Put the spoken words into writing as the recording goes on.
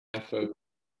half of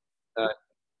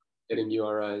getting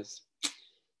URIs,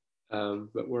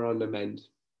 but we're on the mend.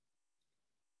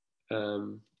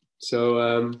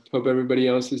 Hope everybody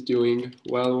else is doing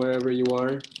well wherever you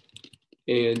are,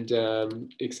 and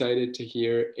excited to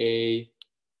hear a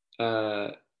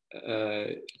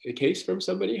case from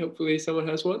somebody. Hopefully someone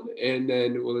has one, and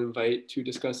then we'll invite two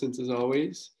discussants as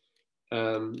always.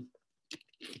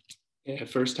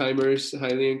 First timers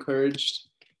highly encouraged.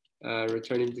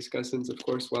 Returning discussants, of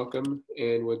course, welcome,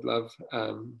 and would love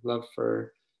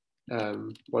for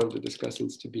one of the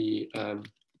discussants to be a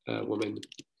woman.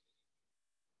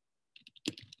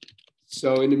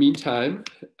 So in the meantime,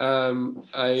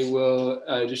 I will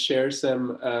just share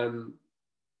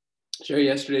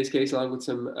yesterday's case along with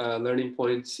some learning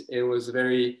points. It was a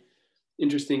very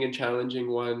interesting and challenging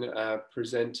one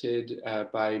presented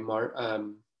by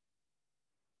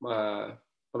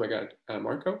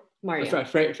Franco? Mario.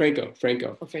 Franco.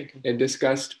 Oh, Franco. And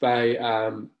discussed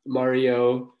by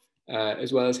Mario,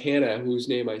 as well as Hannah, whose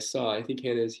name I saw. I think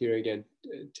Hannah is here again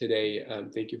today.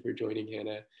 Thank you for joining,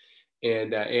 Hannah.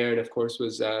 And Aaron, of course,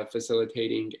 was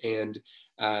facilitating. And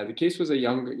the case was a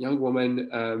young woman,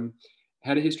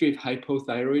 had a history of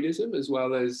hypothyroidism as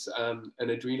well as an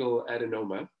adrenal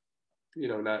adenoma. You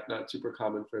know, not super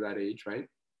common for that age, right?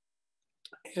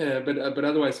 But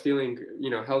otherwise feeling,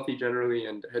 healthy generally,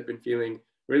 and had been feeling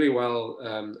really well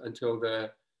until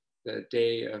the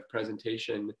day of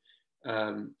presentation.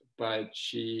 But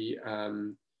she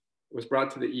was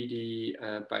brought to the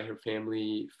ED by her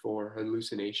family for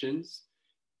hallucinations,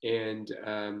 and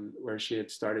where she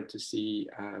had started to see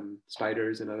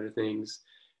spiders and other things,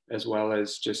 as well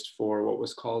as just for what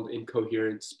was called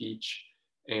incoherent speech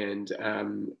and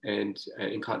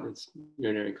incontinence,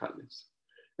 urinary incontinence.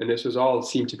 And this was all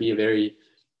seemed to be a very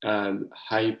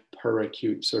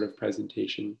hyperacute sort of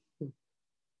presentation.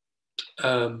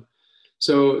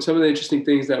 So some of the interesting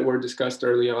things that were discussed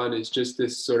early on is just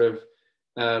this sort of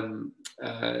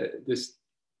this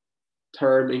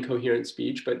term incoherent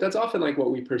speech, but that's often like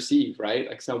what we perceive, right?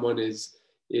 Like someone is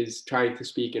trying to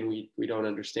speak and we don't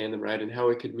understand them, right? And how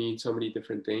it could mean so many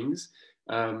different things.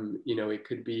 It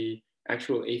could be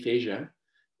actual aphasia,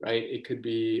 right? It could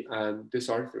be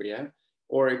dysarthria,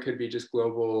 or it could be just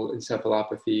global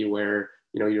encephalopathy where,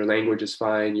 your language is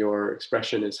fine, your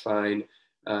expression is fine,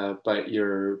 but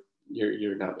you're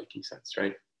not making sense,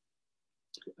 right?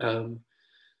 And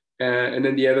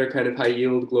then the other kind of high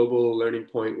yield global learning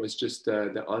point was just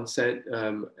the onset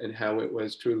and how it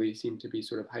was truly seemed to be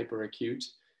sort of hyperacute.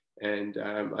 And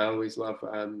I always love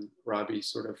Robbie's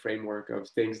sort of framework of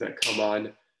things that come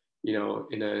on,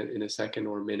 in a second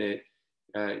or minute.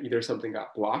 Either something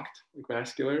got blocked, like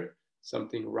vascular,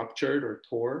 something ruptured or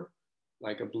tore,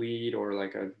 like a bleed or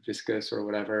like a viscous or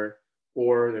whatever,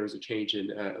 or there was a change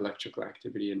in electrical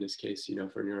activity. In this case,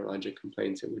 for neurologic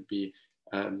complaints, it would be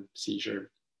seizure.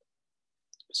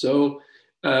 So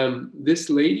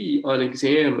this lady on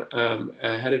exam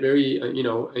had a very,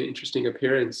 interesting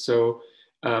appearance. So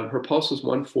her pulse was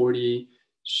 140,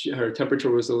 her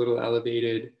temperature was a little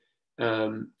elevated,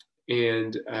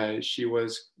 and she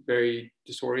was very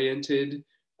disoriented,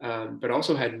 but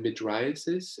also had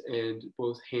mydriasis and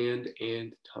both hand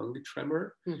and tongue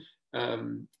tremor.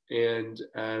 And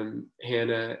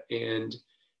Hannah and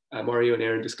Mario and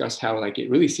Aaron discussed how like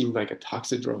it really seemed like a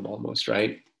toxidrome almost,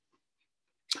 right?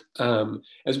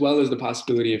 As well as the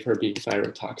possibility of her being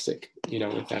thyrotoxic,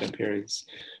 with that appearance.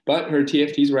 But her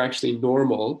TFTs were actually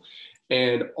normal,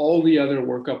 and all the other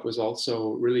workup was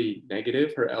also really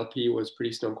negative. Her LP was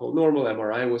pretty stone cold normal,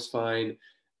 MRI was fine.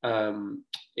 I'm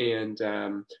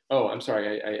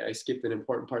sorry, I skipped an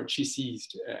important part. She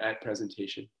seized at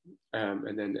presentation,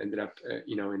 and then ended up,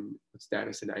 in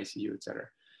status in ICU, et cetera.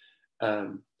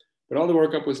 But all the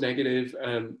workup was negative,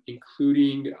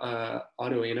 including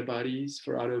autoantibodies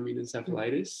for autoimmune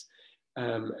encephalitis.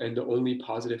 And the only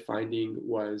positive finding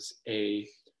was a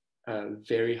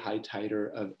very high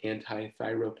titer of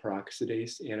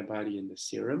anti-thyroperoxidase antibody in the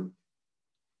serum.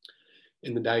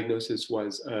 And the diagnosis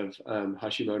was of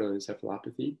Hashimoto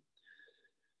encephalopathy,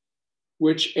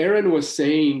 which Aaron was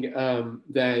saying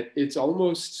that it's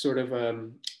almost sort of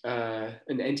an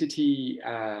entity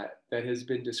that has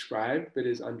been described, but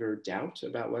is under doubt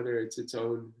about whether it's its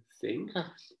own thing,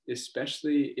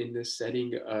 especially in the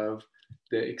setting of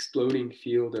the exploding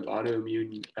field of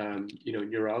autoimmune,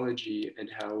 neurology, and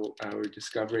how we're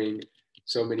discovering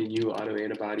so many new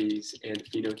autoantibodies and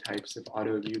phenotypes of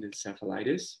autoimmune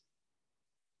encephalitis.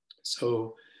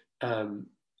 So, and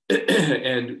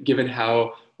given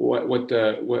how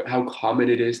common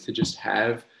it is to just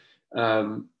have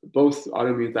both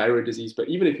autoimmune thyroid disease, but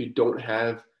even if you don't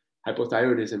have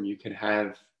hypothyroidism, you can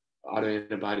have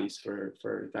autoantibodies for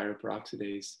thyroid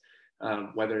peroxidase,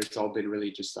 whether it's all been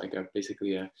really just like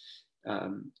basically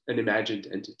an imagined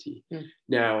entity.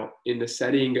 Now, in the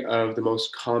setting of the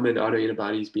most common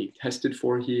autoantibodies being tested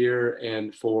for here,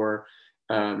 and for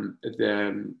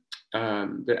the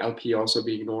LP also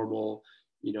being normal,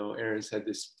 Aaron said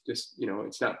this,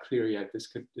 it's not clear yet. This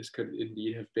could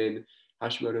indeed have been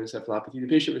Hashimoto encephalopathy. The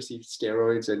patient received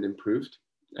steroids and improved.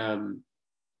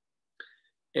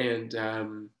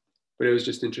 But it was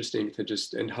just interesting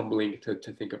and humbling to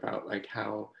think about like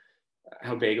how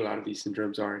vague a lot of these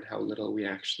syndromes are and how little we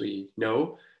actually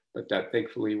know, but that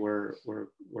thankfully we're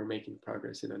making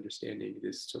progress in understanding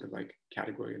this sort of like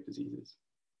category of diseases.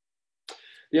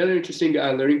 The other interesting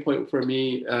learning point for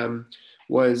me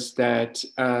was that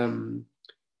Aaron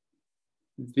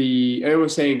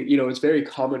was saying, it's very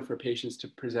common for patients to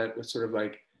present with sort of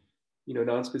like,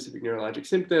 non-specific neurologic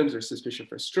symptoms or suspicion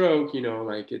for stroke,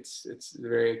 like it's a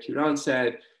very acute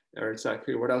onset, or it's not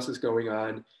clear what else is going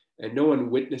on, and no one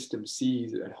witnessed them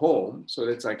seize at home. So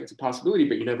it's like, it's a possibility,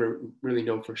 but you never really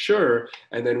know for sure.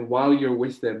 And then while you're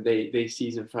with them, they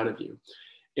seize in front of you.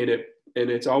 And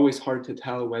it's always hard to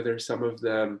tell whether some of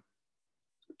the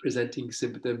presenting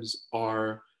symptoms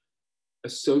are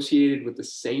associated with the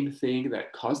same thing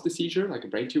that caused the seizure, like a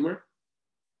brain tumor,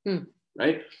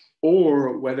 right?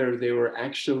 Or whether they were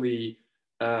actually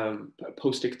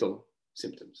postictal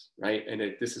symptoms, right? And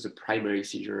this is a primary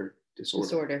seizure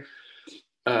disorder.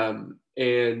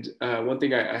 And one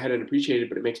thing I hadn't appreciated,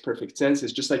 but it makes perfect sense,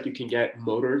 is just like you can get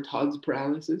motor Todd's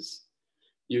paralysis,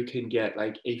 you can get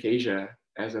like aphasia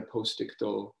as a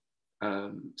postictal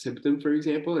symptom, for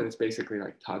example, and it's basically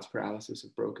like Todd's paralysis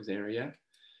of Broca's area.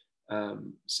 That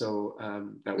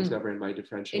was never in my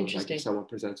differential. Like if someone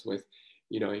presents with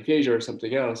aphasia or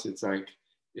something else, it's like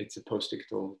it's a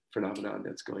postictal phenomenon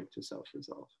that's going to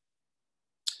self-resolve.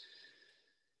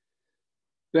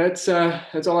 That's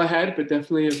all I had, but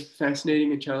definitely a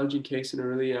fascinating and challenging case and a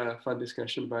really fun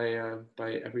discussion by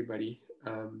everybody.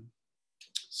 How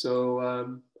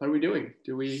are we doing?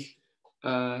 Do we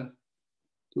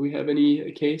have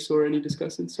any case or any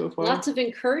discussants so far? Lots of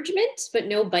encouragement, but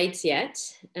no bites yet.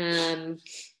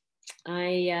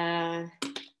 I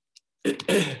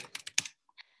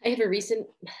have a recent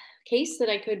case that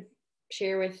I could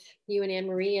share with you and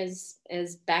Anne-Marie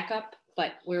as backup,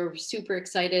 but we're super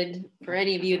excited for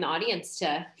any of you in the audience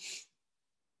to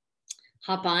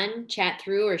hop on, chat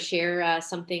through, or share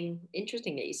something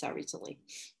interesting that you saw recently.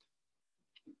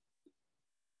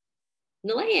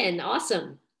 Nalayan,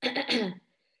 awesome.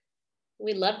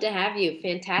 We'd love to have you.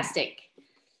 Fantastic.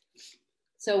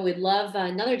 So we'd love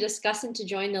another discussant to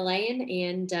join Nalayan,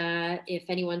 and if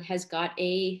anyone has got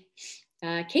a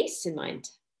case in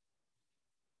mind.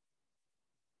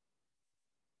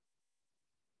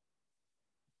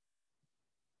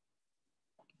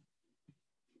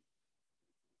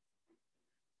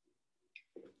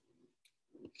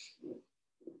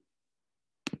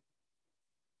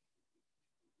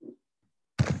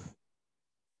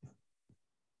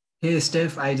 Hey,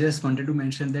 Steph, I just wanted to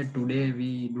mention that today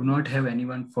we do not have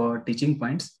anyone for teaching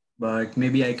points, but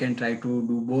maybe I can try to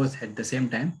do both at the same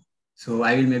time. So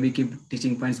I will maybe keep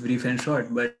teaching points brief and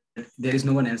short, but there is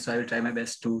no one else, so I will try my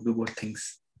best to do both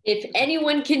things. If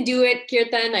anyone can do it,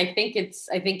 Kirtan, I think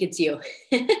it's you.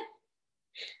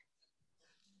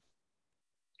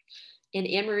 And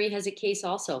Anne-Marie has a case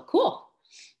also. Cool.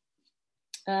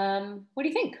 What do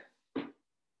you think?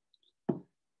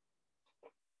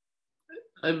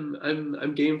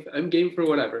 I'm game for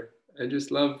whatever. I just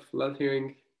love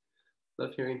hearing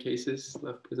cases,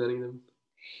 love presenting them.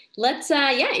 Let's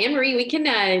Anne-Marie, we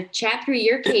can chat through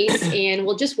your case, and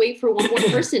we'll just wait for one more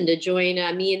person to join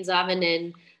me and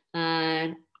Zavan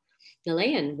and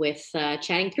Nalayan with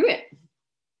chatting through it.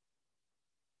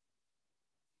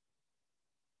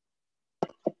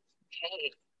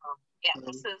 Okay. Yeah,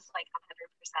 this is like 100%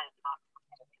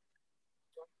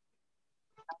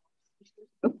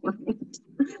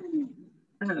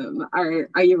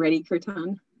 Are you ready,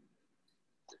 Kirtan?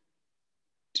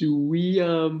 Do we,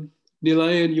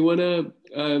 Nilayan, you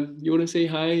wanna say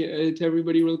hi to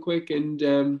everybody real quick, and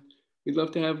we'd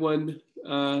love to have one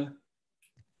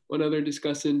other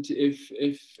discussant if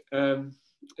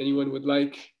anyone would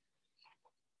like.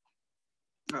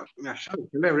 Yeah, sure.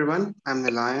 Hello, everyone. I'm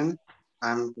Nilayan.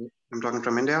 I'm talking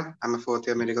from India. I'm a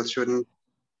fourth-year medical student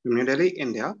from New Delhi,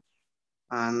 India.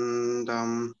 And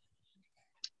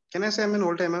can I say I'm an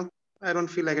old-timer? I don't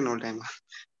feel like an old-timer.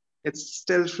 It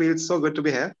still feels so good to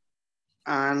be here.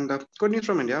 And good news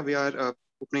from India, we are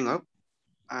opening up.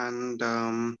 And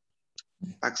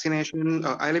vaccination,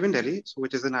 I live in Delhi,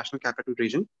 which is the national capital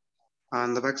region.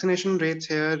 And the vaccination rates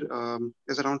here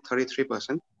is around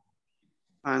 33%.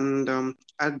 And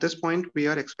at this point, we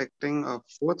are expecting a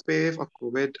fourth wave of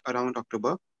COVID around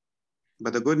October.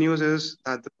 But the good news is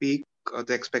that the peak,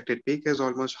 the expected peak, is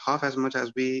almost half as much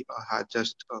as we had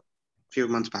just a few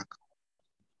months back.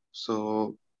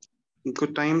 So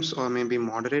good times, or maybe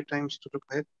moderate times to look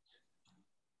ahead.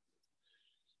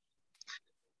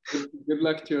 Good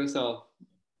luck to us all.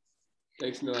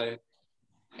 Thanks, Nilay.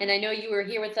 And I know you were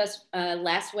here with us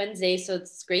last Wednesday, so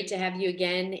it's great to have you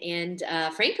again. And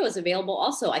Franco is available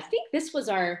also. I think this was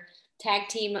our tag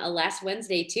team last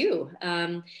Wednesday too.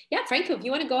 Yeah, Franco, if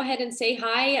you want to go ahead and say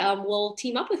hi, we'll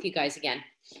team up with you guys again.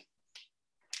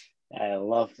 I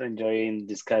love enjoying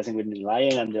discussing with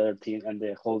Lion and the other team and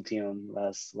the whole team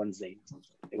last Wednesday.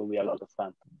 It will be a lot of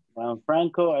fun. I'm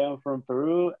Franco. I am from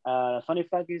Peru. Funny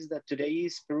fact is that today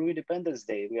is Peru Independence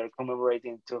Day. We are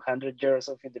commemorating 200 years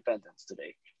of independence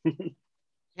today.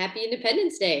 Happy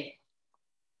Independence Day.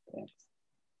 Thanks.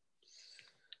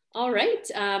 All right.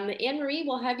 Anne-Marie,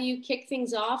 we'll have you kick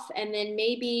things off. And then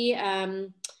maybe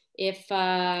if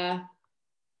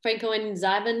Franco and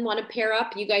Zavan want to pair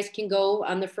up, you guys can go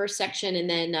on the first section, and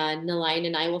then Nalayan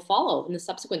and I will follow in the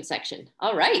subsequent section.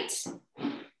 All right.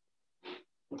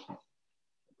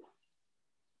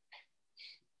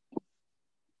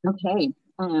 Okay,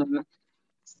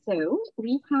 so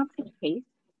we have a case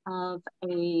of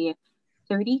a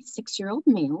 36-year-old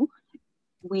male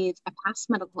with a past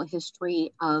medical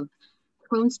history of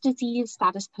Crohn's disease,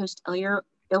 status post-ileal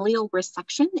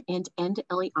resection, and end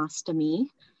ileostomy,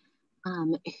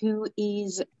 who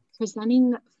is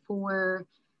presenting for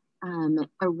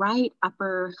a right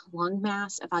upper lung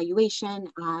mass evaluation,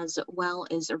 as well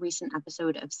as a recent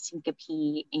episode of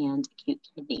syncope and acute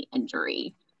kidney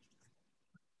injury.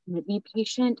 The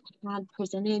patient had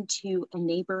presented to a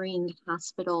neighboring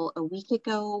hospital a week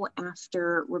ago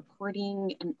after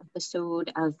reporting an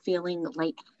episode of feeling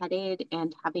lightheaded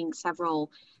and having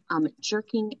several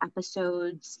jerking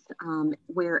episodes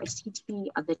where a CT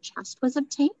of the chest was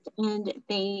obtained. And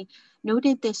they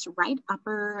noted this right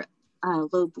upper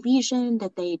lobe lesion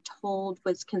that they told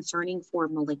was concerning for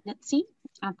malignancy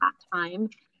at that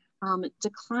time,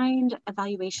 declined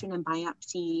evaluation and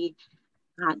biopsy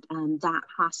at that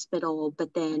hospital,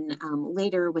 but then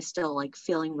later was still like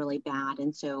feeling really bad,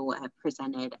 and so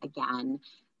presented again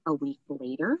a week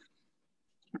later.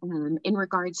 In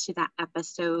regards to that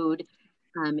episode,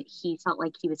 he felt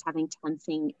like he was having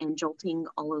tensing and jolting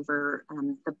all over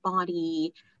the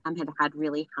body, had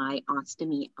really high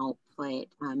ostomy output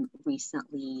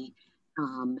recently,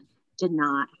 did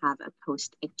not have a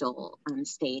post-ictal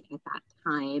state at that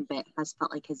time, but has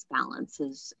felt like his balance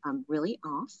is really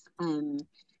off. And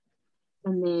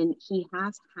then he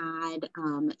has had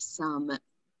some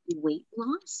weight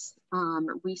loss.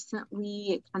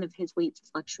 Recently, kind of his weight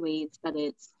fluctuates, but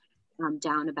it's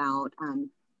down about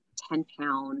 10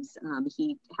 pounds.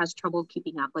 He has trouble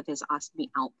keeping up with his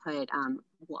ostomy output.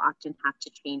 Will often have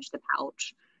to change the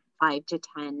pouch 5 to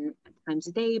 10 times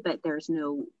a day, but there's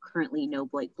currently no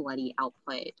bloody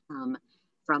output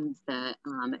from the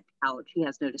pouch. He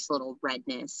has noticed a little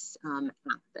redness at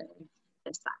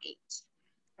the site.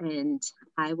 And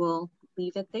I will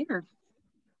leave it there.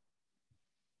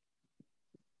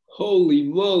 Holy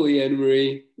moly,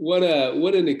 Anne-Marie! What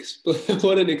an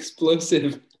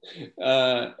explosive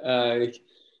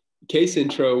case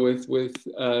intro with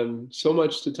so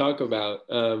much to talk about.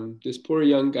 This poor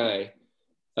young guy.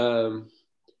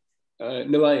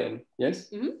 Nalayan, yes?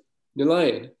 Mm-hmm.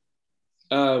 Nalayan.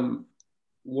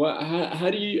 How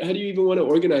do you even want to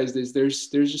organize this? There's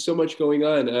just so much going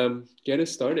on. Get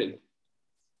us started.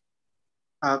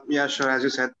 Yeah, sure. As you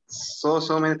said,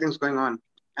 so many things going on,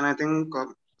 and I think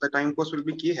the time course will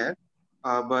be key here.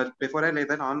 But before I lay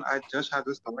that on, I just have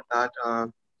this thought that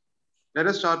let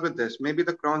us start with this. Maybe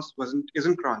the Crohn's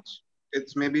isn't Crohn's.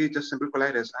 It's maybe just simple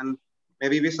colitis, and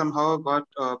maybe we somehow got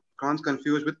Crohn's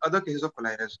confused with other cases of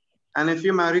colitis. And if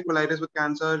you marry colitis with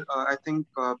cancer, I think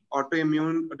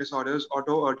autoimmune disorders,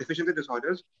 deficiency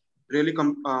disorders, really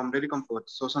come forth.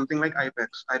 So something like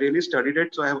IPEX. I really studied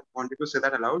it, so I wanted to say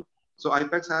that aloud. So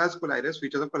IPEX has colitis,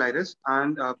 features of colitis,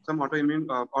 and some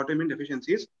autoimmune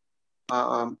deficiencies,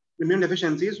 immune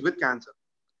deficiencies with cancer.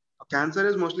 Cancer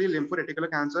is mostly lymphoreticular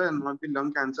cancer and not the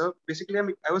lung cancer. Basically,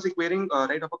 I was equating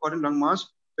right upper quadrant lung mass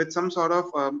with some sort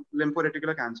of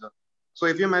lymphoreticular cancer. So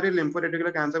if you marry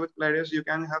lymphoreticular cancer with colitis, you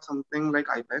can have something like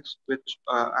IPEX, which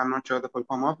I'm not sure the full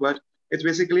form of, but it's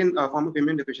basically a form of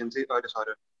immune deficiency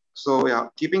disorder. So yeah,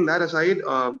 keeping that aside,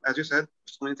 as you said,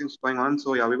 so many things going on.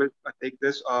 So yeah, we will take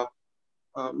this.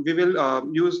 We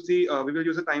will use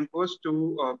the time course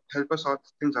to help us sort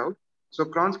things out. So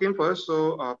Crohn's came first,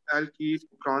 so I'll keep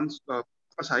Crohn's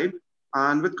aside.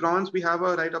 And with Crohn's, we have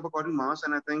a right upper quadrant mass,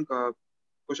 and I think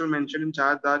Kushal mentioned in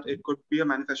chat that it could be a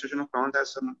manifestation of Crohn's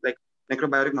as some like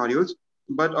necrobiotic nodules.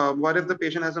 But what if the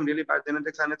patient has some really bad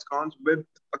genetics and it's Crohn's with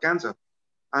a cancer?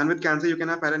 And with cancer, you can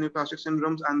have paraneoplastic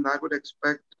syndromes, and that would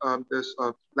expect this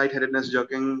lightheadedness,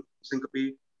 jerking,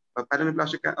 syncope.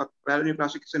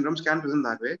 Paraneoplastic syndromes can present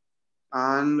that way.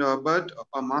 And but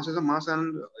a mass is a mass,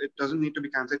 and it doesn't need to be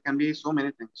cancer. It can be so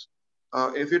many things.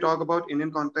 If you talk about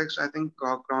Indian context, I think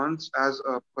Crohn's as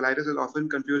colitis is often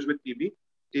confused with TB.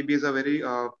 TB is a very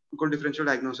good differential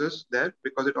diagnosis there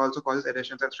because it also causes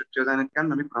adhesions and strictures, and it can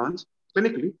mimic Crohn's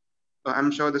clinically.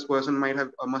 I'm sure this person might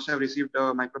have must have received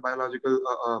a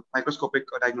microbiological microscopic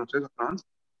diagnosis of Crohn's.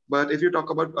 But if you talk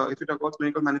about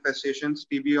clinical manifestations,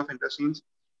 TB of intestines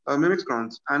mimics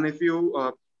Crohn's, and if you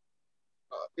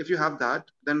have that,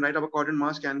 then right upper quadrant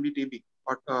mass can be TB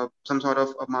or some sort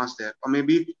of a mass there, or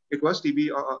maybe it was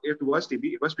TB.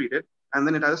 It was treated, and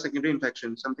then it has a secondary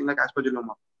infection, something like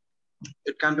aspergilloma.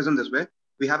 It can present this way.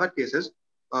 We have had cases.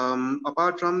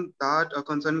 Apart from that,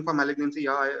 concerning for malignancy,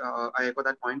 yeah, I echo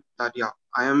that point. That yeah,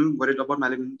 I am worried about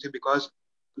malignancy because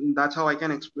that's how I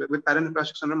can explain with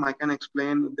paraneoplastic syndrome. I can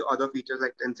explain the other features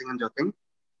like tensing and jerking.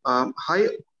 High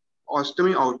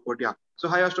ostomy output, yeah. So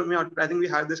high ostomy output. I think we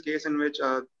had this case in which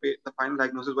the final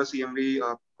diagnosis was CMV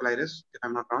colitis, if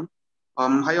I'm not wrong.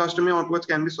 High ostomy outputs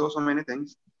can be so many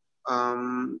things.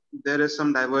 There is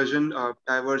some diversion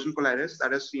colitis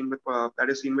that is seen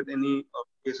with any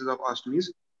cases of ostomies,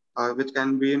 which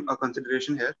can be a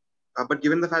consideration here. But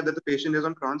given the fact that the patient is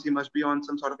on Crohn's, he must be on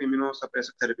some sort of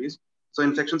immunosuppressive therapies. So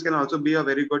infections can also be a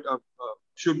very good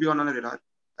should be on a radar.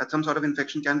 That some sort of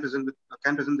infection can present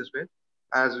this way,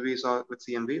 as we saw with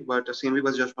CMV. But CMV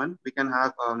was just one. We can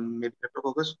have maybe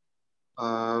Cryptococcus.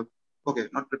 Okay,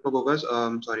 not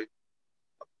Cryptococcus. Sorry.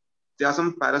 There are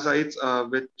some parasites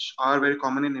which are very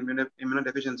common in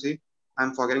immunodeficiency.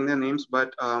 I'm forgetting their names,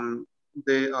 but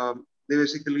they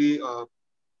basically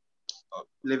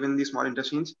live in the small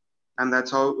intestines, and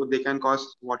that's how they can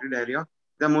cause watery diarrhea.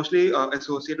 They're mostly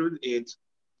associated with AIDS,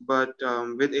 but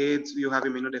with AIDS you have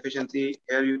immunodeficiency.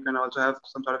 Here you can also have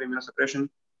some sort of immunosuppression.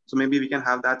 So maybe we can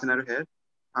have that scenario here.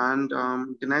 And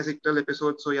denies ictal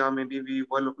episode. So yeah, maybe we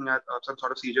were looking at some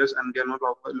sort of seizures, and we are not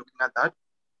looking at that.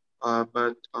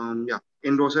 But yeah,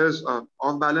 in doses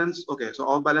off balance. Okay, so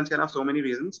off balance can have so many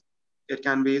reasons. It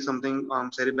can be something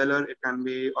cerebellar. It can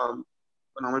be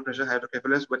normal pressure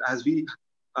hydrocephalus. But as we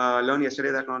learned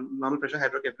yesterday, that normal pressure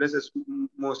hydrocephalus is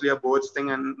mostly a boards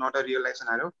thing and not a real life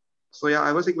scenario. So yeah,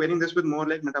 I was equating this with more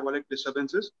like metabolic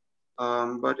disturbances.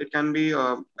 But it can be.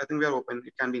 I think we are open.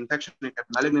 It can be infection. It can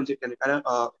be malignancy. It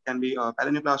can be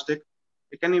paraneoplastic.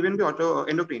 It can even be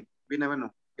endocrine. We never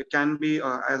know. It can be,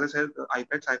 as I said,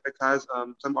 IPEX. IPEX has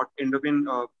some endocrine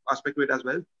aspect to it as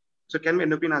well. So it can be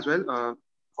endocrine as well.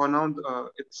 For now,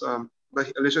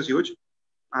 the list is huge,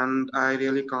 and I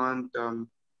really can't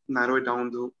narrow it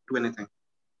down to anything.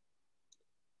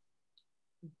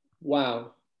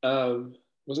 Wow.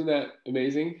 Wasn't that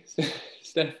amazing,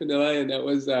 Stefanella? And that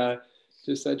was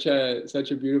just such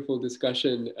a beautiful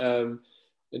discussion,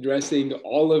 addressing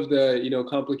all of the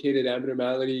complicated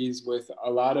abnormalities with a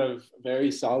lot of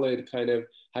very solid kind of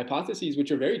hypotheses,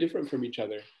 which are very different from each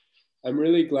other. I'm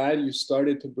really glad you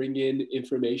started to bring in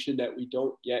information that we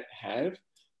don't yet have,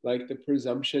 like the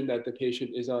presumption that the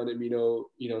patient is on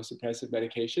suppressive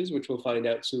medications, which we'll find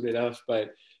out soon enough.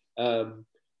 But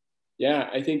yeah,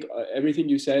 I think everything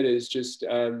you said is just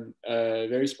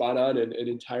very spot on and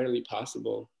entirely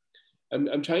possible.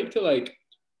 I'm trying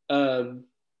to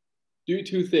do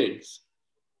two things.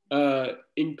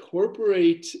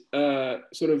 Incorporate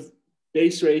sort of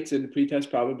base rates and pretest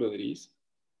probabilities.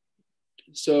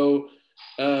 So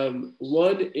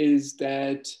one is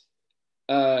that,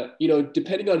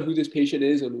 depending on who this patient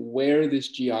is and where this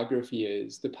geography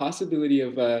is, the possibility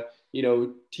of TB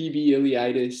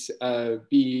ileitis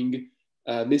being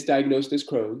misdiagnosed as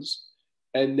Crohn's,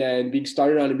 and then being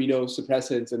started on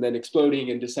immunosuppressants and then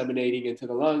exploding and disseminating into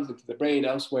the lungs, into the brain,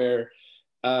 elsewhere,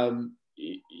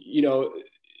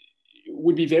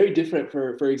 would be very different,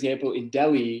 for example, in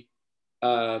Delhi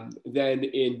than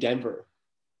in Denver,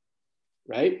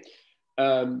 right?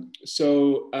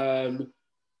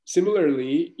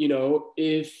 Similarly,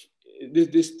 if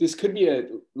this could be a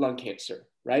lung cancer,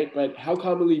 right? But how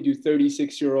commonly do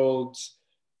 36-year-olds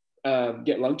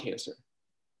get lung cancer?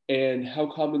 And how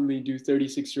commonly do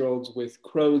 36-year-olds with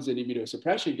Crohn's and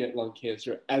immunosuppression get lung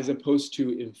cancer, as opposed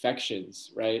to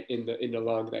infections, right, in the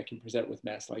lung that can present with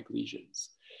mass-like lesions?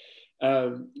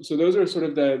 So those are sort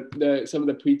of some of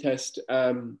the pretest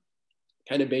kind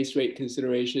of base rate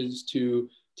considerations to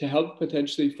to help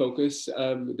potentially focus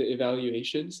the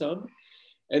evaluation some.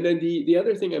 And then the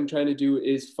other thing I'm trying to do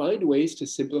is find ways to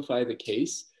simplify the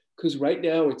case, because right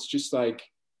now it's just like,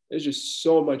 there's just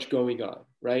so much going on,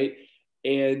 right?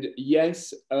 And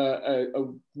yes, a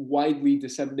widely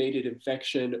disseminated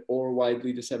infection or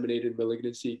widely disseminated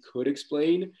malignancy could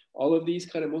explain all of these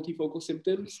kind of multifocal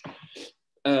symptoms.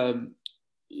 But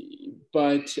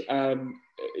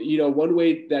you know, one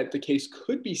way that the case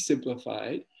could be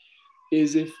simplified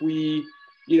is if we,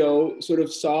 you know, sort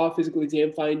of saw physical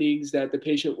exam findings that the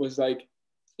patient was like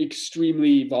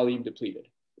extremely volume depleted,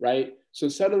 right? So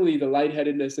suddenly the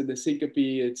lightheadedness and the syncope,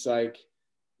 it's like,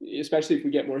 especially if we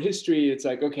get more history, it's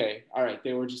like, okay, all right,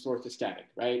 they were just orthostatic,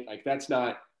 right? Like that's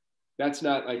not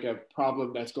like a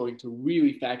problem that's going to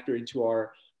really factor into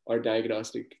our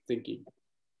diagnostic thinking.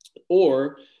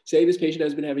 Or say this patient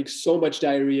has been having so much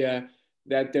diarrhea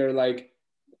that they're like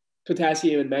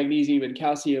potassium and magnesium and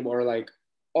calcium are like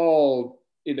all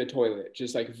in the toilet,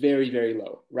 just like very, very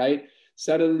low, right?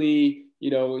 Suddenly,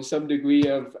 you know, some degree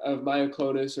of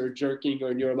myoclonus or jerking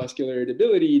or neuromuscular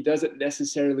irritability doesn't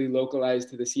necessarily localize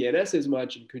to the CNS as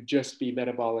much and could just be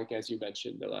metabolic, as you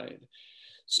mentioned, Nalayan.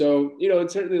 So, you know, and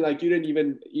certainly like you didn't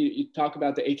even, you talk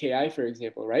about the AKI, for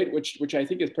example, right? Which I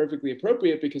think is perfectly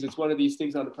appropriate because it's one of these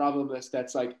things on the problem list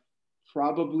that's like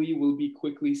probably will be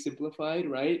quickly simplified,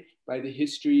 right? By the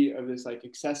history of this like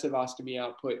excessive ostomy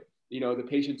output, you know, the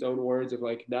patient's own words of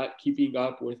like not keeping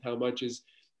up with how much is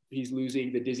he's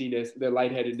losing, the dizziness, the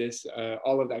lightheadedness,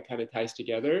 all of that kind of ties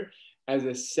together as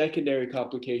a secondary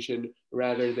complication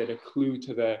rather than a clue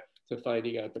to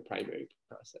finding out the primary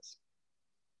process.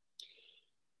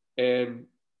 And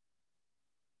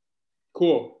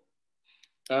cool.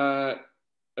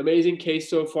 Amazing case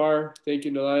so far. Thank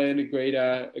you, Nalayan.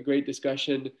 A great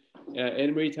discussion.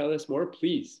 Anne-Marie, tell us more,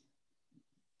 please.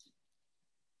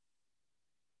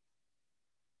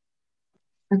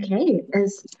 Okay,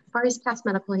 as far as past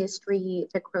medical history,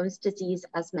 the Crohn's disease,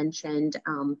 as mentioned,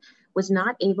 was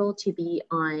not able to be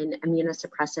on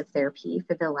immunosuppressive therapy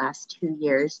for the last 2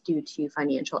 years due to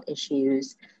financial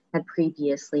issues, had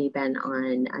previously been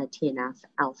on a TNF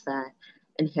alpha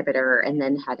inhibitor and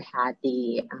then had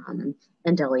the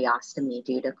endoleostomy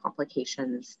due to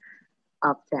complications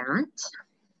of that.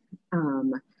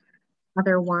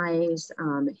 Otherwise,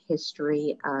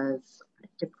 history of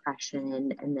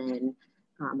depression and then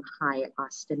high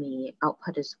ostomy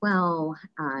output as well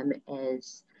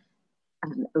as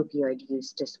opioid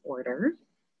use disorder.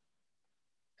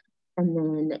 And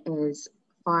then as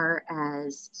far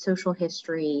as social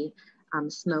history,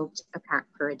 smoked a pack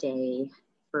per day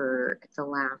for the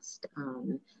last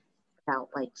about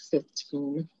like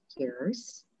 15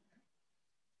 years.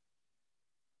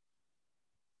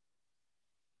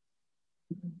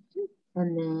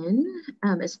 And then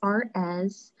as far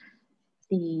as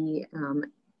the,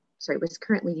 was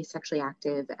currently sexually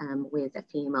active with a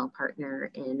female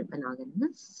partner in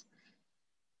monogamous.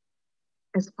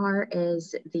 As far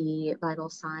as the vital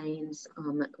signs,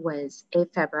 was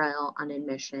afebrile on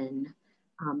admission,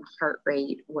 heart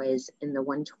rate was in the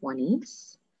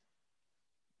 120s.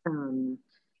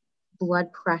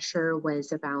 Blood pressure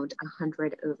was about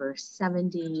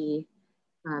 100/70.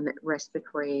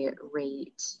 Respiratory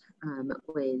rate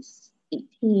was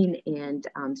 18 and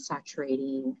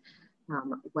saturating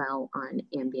well on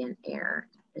ambient air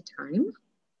at the time.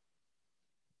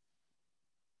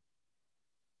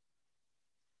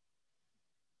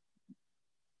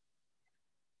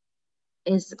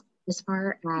 As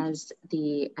far as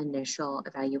the initial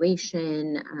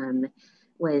evaluation,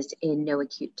 was in no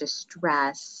acute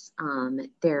distress.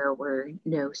 There were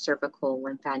no cervical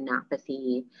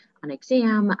lymphadenopathy on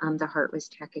exam. The heart was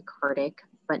tachycardic,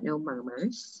 but no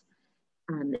murmurs.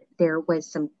 There was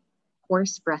some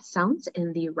hoarse breath sounds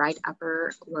in the right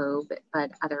upper lobe,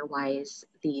 but otherwise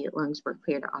the lungs were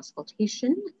clear to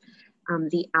auscultation.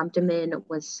 The abdomen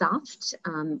was soft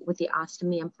with the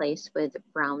ostomy in place with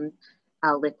brown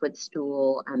liquid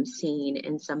stool seen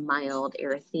in some mild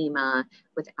erythema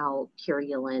without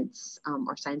purulence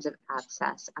or signs of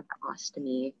abscess at the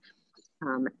ostomy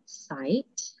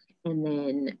site. And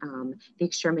then the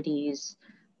extremities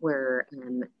were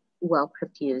well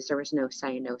perfused. There was no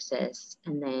cyanosis.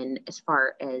 And then as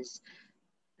far as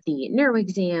the neuro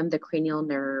exam, the cranial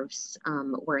nerves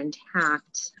were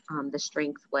intact. The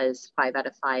strength was 5 out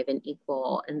of 5 and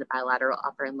equal in the bilateral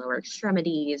upper and lower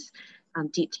extremities.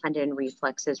 Deep tendon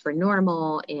reflexes were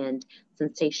normal and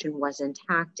sensation was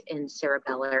intact and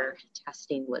cerebellar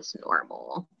testing was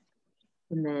normal.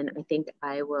 And then I think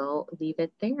I will leave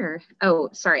it there. Oh,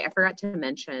 sorry, I forgot to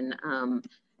mention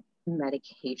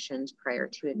medications prior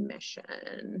to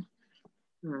admission.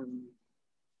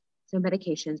 So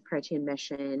medications, protein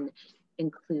mission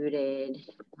included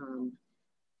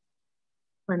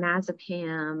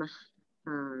clonazepam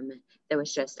that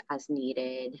was just as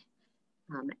needed,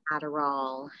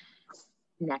 Adderall,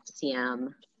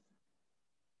 Nexium,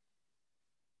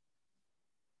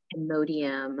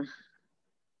 Imodium,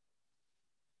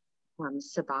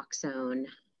 Suboxone,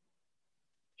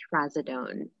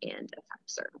 Trazodone, and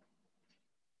Effexor.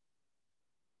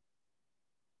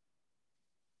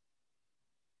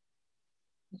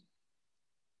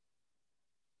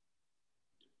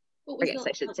 I guess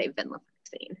I should say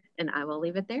venlafaxine, and I will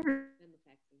leave it there.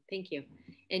 Thank you.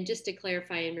 And just to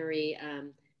clarify, Anne-Marie,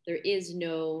 there is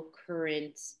no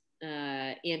current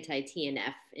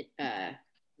anti-TNF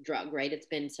drug, right? It's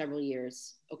been several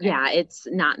years. Okay. Yeah, it's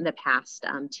not in the past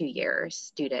 2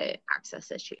 years due to access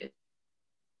issues.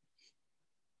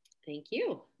 Thank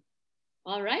you.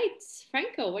 All right,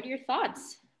 Franco, what are your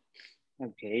thoughts?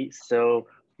 Okay, so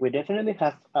we definitely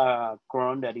have a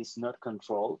Crohn that is not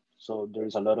controlled. So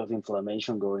there's a lot of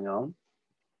inflammation going on.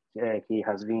 He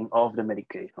has been off the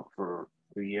medication for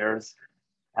 2 years,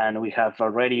 and we have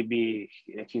already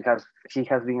he has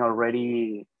been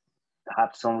already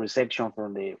have some resection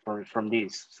from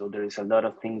this. So there is a lot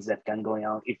of things that can go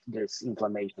on if there's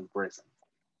inflammation present.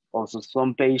 Also,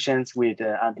 some patients with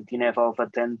anti-TNF alpha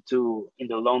tend to, in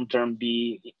the long term,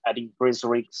 be at increased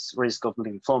risk of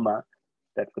lymphoma.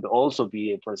 That could also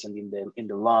be present in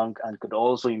the lung and could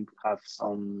also have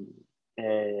some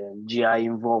GI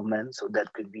involvement. So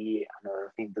that could be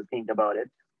another thing to think about it.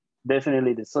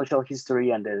 Definitely the social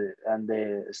history and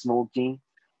the smoking.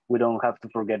 We don't have to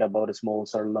forget about a small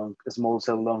cell lung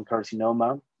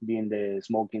carcinoma, being the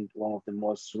smoking one of the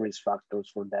most risk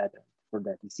factors for that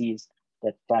disease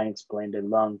that can explain the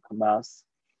lung mass.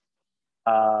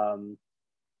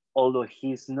 Although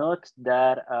he's not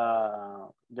that,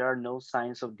 there are no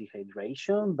signs of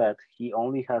dehydration, but he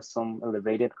only has some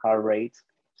elevated heart rate.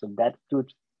 So that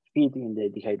could fit in the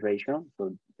dehydration.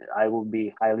 So I will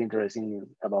be highly interested in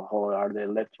about how are the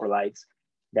electrolytes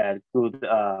that could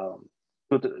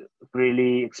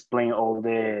really explain all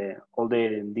the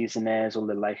dizziness, all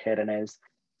the lightheadedness,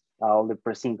 all the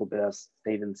presyncope, as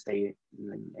Steven said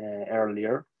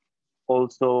earlier.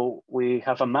 Also, we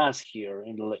have a mass here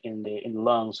in the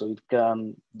lung, so it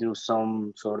can do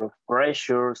some sort of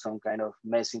pressure, some kind of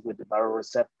messing with the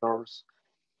baroreceptors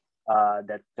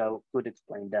that could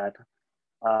explain that.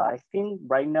 I think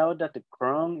right now that the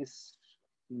Crohn is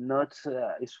not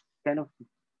is kind of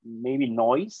maybe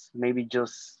noise, maybe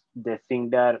just the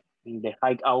thing that in the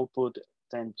high output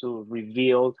tend to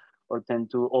reveal or tend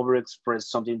to overexpress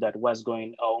something that was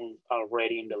going on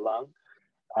already in the lung.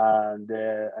 And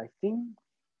I think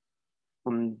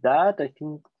from that, I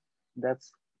think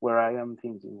that's where I am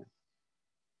thinking.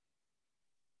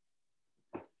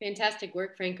 Fantastic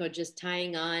work, Franco, just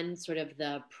tying on sort of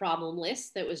the problem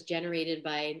list that was generated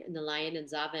by Nalayan and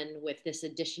Zavan with this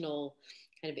additional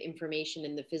kind of information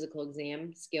in the physical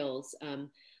exam skills.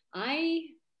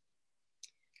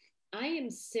 I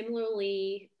am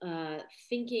similarly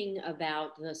thinking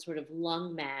about the sort of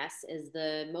lung mass as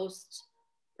the most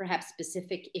perhaps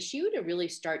specific issue to really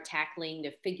start tackling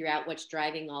to figure out what's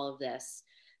driving all of this.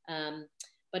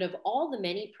 But of all the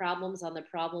many problems on the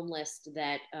problem list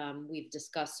that we've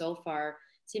discussed so far,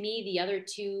 to me, the other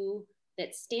two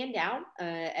that stand out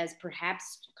as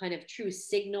perhaps kind of true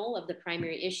signal of the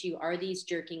primary issue are these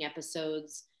jerking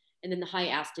episodes and then the high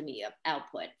ostomy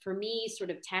output. For me, sort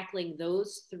of tackling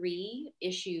those three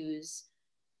issues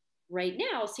right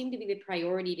now seem to be the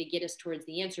priority to get us towards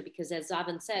the answer, because as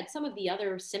Zavan said, some of the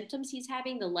other symptoms he's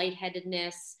having, the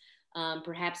lightheadedness,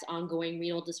 perhaps ongoing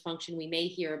renal dysfunction, we may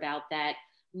hear about that,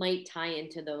 might tie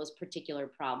into those particular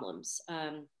problems.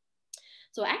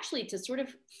 So actually, to sort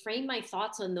of frame my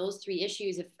thoughts on those three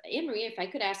issues, if Anne-Marie, if I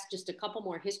could ask just a couple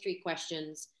more history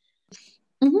questions.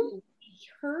 Mm-hmm. We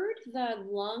heard the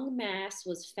lung mass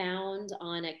was found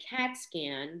on a CAT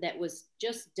scan that was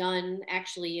just done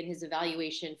actually in his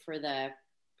evaluation for the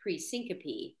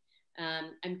presyncope.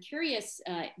 I'm curious,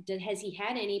 has he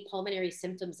had any pulmonary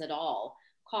symptoms at all?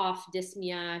 Cough,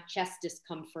 dyspnea, chest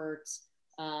discomfort,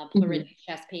 pleuritic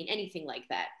chest pain, anything like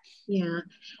that? Yeah.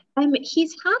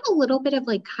 He's had a little bit of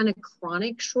like kind of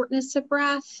chronic shortness of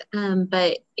breath,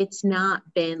 but it's not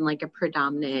been like a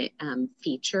predominant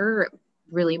feature,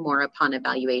 really more upon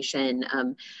evaluation.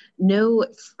 No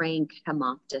frank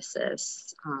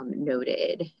hemoptysis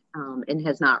noted, and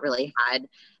has not really had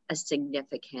a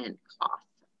significant cough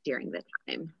during the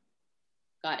time.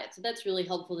 Got it. So that's really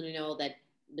helpful to know that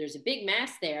there's a big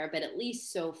mass there, but at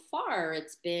least so far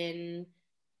it's been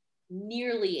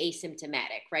nearly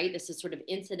asymptomatic, right? This is sort of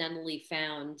incidentally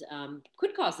found,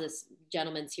 could cause this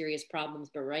gentleman serious problems,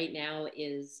 but right now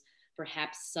is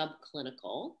perhaps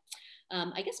subclinical.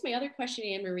 I guess my other question,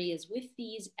 Anne-Marie, is with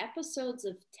these episodes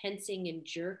of tensing and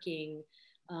jerking,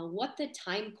 what the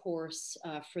time course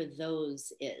for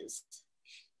those is?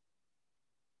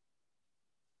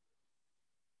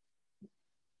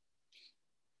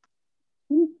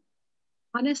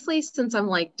 Honestly, since I'm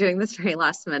like doing this very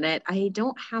last minute, I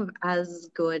don't have as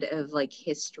good of like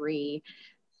history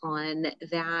on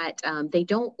that. They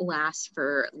don't last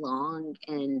for long,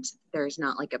 and there's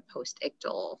not like a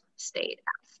post-ictal state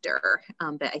after,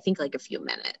 but I think like a few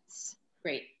minutes.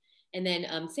 Great. And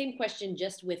then same question,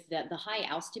 just with the high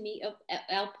ostomy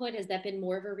output, has that been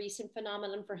more of a recent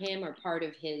phenomenon for him or part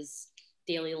of his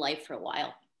daily life for a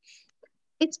while?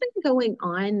 It's been going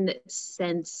on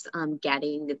since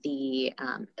getting the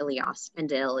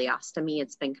ileostomy.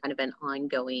 It's been kind of an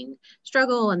ongoing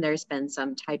struggle, and there's been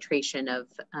some titration of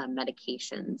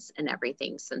medications and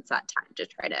everything since that time to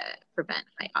try to prevent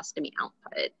high ostomy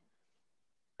output.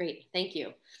 Great, thank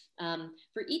you.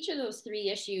 For each of those three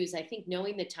issues, I think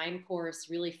knowing the time course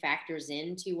really factors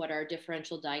into what our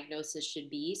differential diagnosis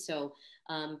should be. So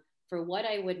for what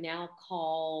I would now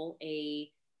call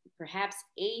a perhaps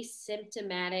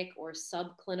asymptomatic or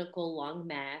subclinical lung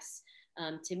mass,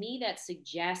 to me that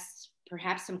suggests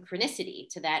perhaps some chronicity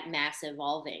to that mass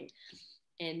evolving.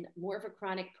 And more of a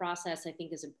chronic process, I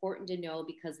think, is important to know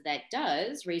because that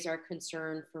does raise our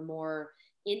concern for more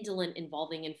indolent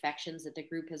involving infections that the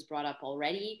group has brought up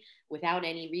already without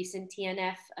any recent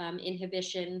TNF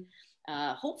inhibition.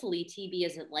 Hopefully TB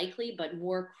isn't likely, but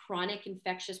more chronic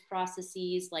infectious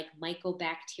processes like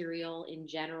mycobacterial in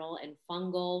general and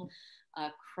fungal,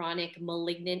 chronic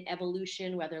malignant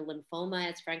evolution, whether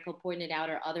lymphoma, as Franco pointed out,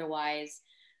 or otherwise,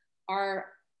 are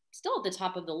still at the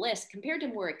top of the list compared to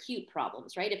more acute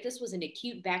problems, right? If this was an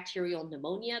acute bacterial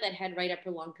pneumonia that had right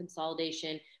upper lung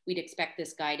consolidation, we'd expect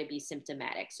this guy to be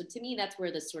symptomatic. So to me, that's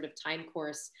where this sort of time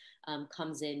course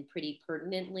comes in pretty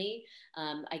pertinently.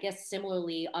 I guess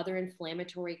similarly, other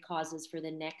inflammatory causes for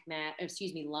the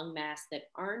lung mass that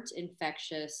aren't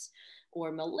infectious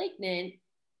or malignant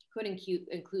could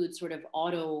include sort of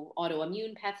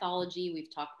autoimmune pathology.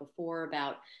 We've talked before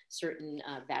about certain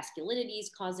vasculitides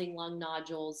causing lung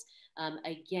nodules.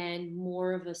 Again,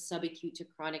 more of a subacute to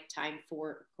chronic time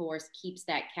course keeps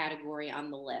that category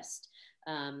on the list.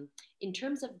 In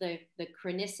terms of the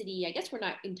chronicity, I guess we're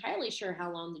not entirely sure how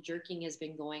long the jerking has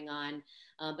been going on,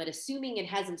 but assuming it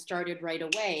hasn't started right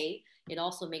away, it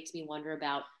also makes me wonder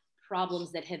about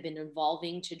problems that have been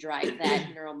evolving to drive that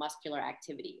neuromuscular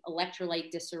activity.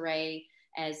 Electrolyte disarray,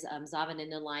 as Zavan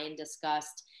and Nalayan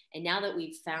discussed. And now that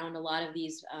we've found a lot of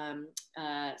these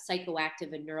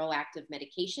psychoactive and neuroactive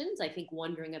medications, I think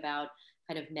wondering about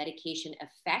kind of medication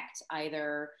effect,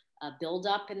 either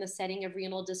buildup in the setting of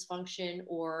renal dysfunction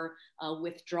or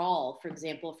withdrawal, for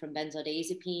example, from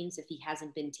benzodiazepines, if he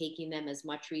hasn't been taking them as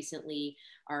much recently,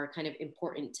 are kind of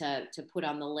important to put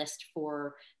on the list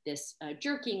for this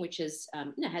jerking, which is,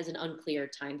 has an unclear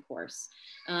time course.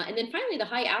 And then finally, the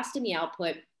high ostomy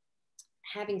output,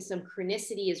 having some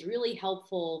chronicity is really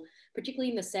helpful,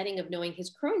 particularly in the setting of knowing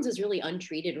his Crohn's is really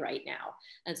untreated right now.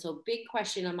 And so big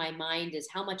question on my mind is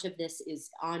how much of this is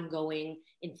ongoing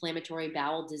inflammatory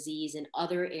bowel disease in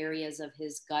other areas of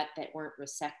his gut that weren't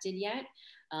resected yet.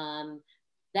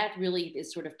 That really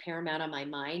is sort of paramount on my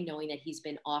mind, knowing that he's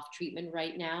been off treatment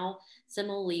right now.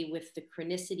 Similarly, with the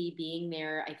chronicity being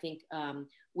there, I think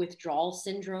withdrawal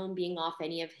syndrome being off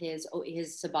any of his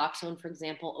Suboxone, for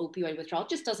example, opioid withdrawal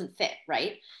just doesn't fit,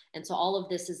 right? And so all of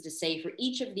this is to say for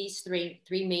each of these three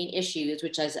main issues,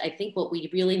 which is I think what we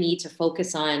really need to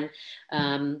focus on,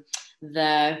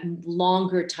 the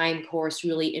longer time course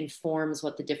really informs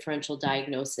what the differential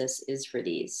diagnosis is for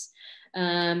these.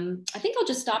 I think I'll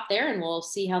just stop there and we'll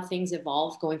see how things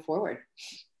evolve going forward.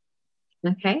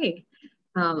 Okay,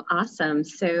 awesome.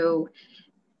 So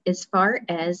as far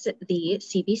as the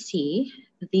CBC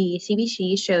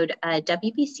showed a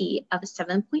WBC of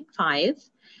 7.5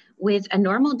 with a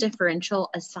normal differential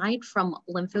aside from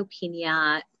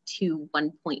lymphopenia to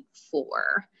 1.4.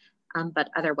 But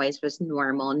otherwise was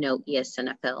normal, no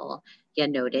eosinophil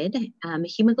noted.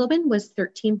 Hemoglobin was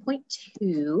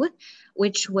 13.2,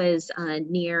 which was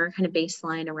near kind of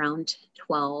baseline around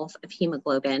 12 of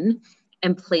hemoglobin,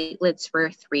 and platelets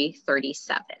were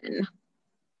 337.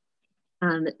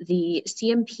 The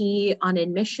CMP on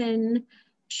admission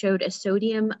showed a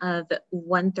sodium of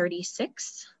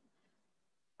 136,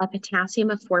 a potassium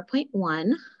of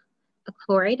 4.1, a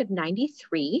chloride of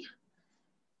 93,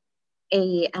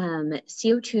 a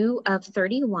CO2 of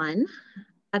 31,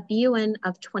 a BUN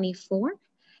of 24,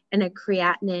 and a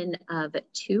creatinine of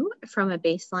 2 from a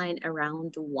baseline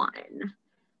around 1.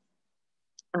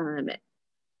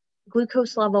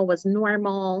 Glucose level was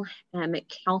normal,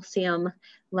 calcium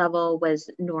level was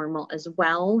normal as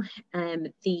well.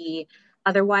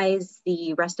 Otherwise,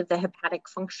 the rest of the hepatic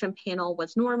function panel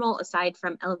was normal, aside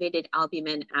from elevated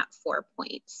albumin at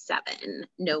 4.7.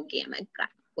 No gamma gap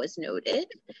was noted.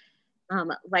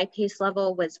 Lipase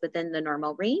level was within the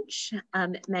normal range.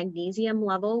 Magnesium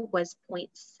level was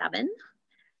 0.7.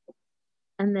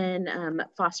 And then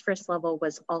phosphorus level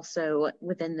was also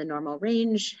within the normal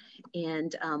range,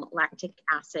 and lactic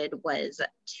acid was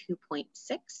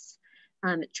 2.6.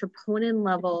 Troponin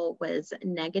level was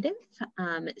negative.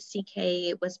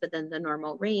 CK was within the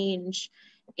normal range,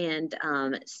 and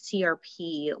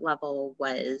CRP level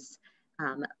was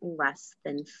less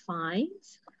than 5.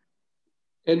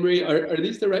 Anne-Marie, are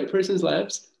these the right person's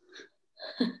labs?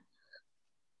 Mm-hmm.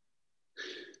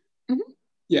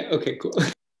 Yeah, okay, cool.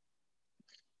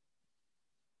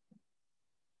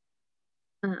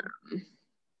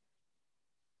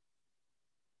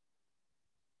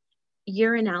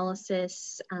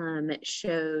 Urinalysis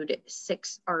showed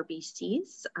 6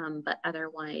 RBCs, but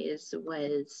otherwise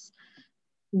was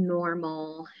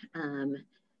normal.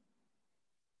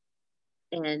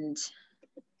 And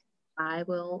I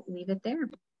will leave it there.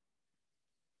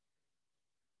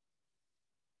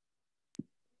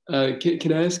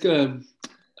 Can I ask a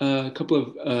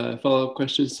couple of follow-up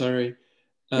questions? Sorry.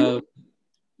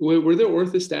 Were there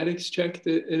orthostatics checked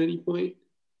at any point?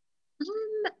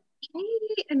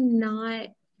 I'm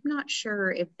not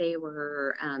sure if they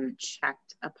were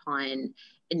checked upon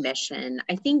admission.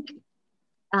 I think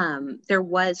there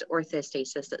was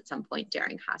orthostasis at some point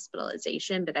during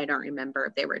hospitalization, but I don't remember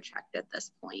if they were checked at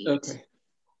this point.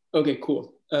 Okay,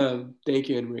 cool. Thank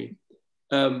you, Anne-Marie.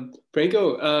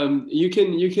 Franco, you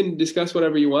can discuss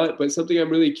whatever you want, but something I'm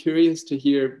really curious to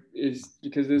hear is,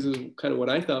 because this is kind of what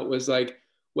I thought was like,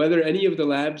 whether any of the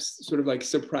labs sort of like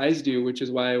surprised you, which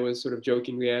is why I was sort of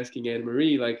jokingly asking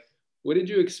Anne-Marie, like, what did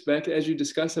you expect as you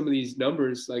discuss some of these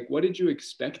numbers? Like, what did you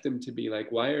expect them to be? Like,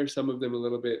 why are some of them a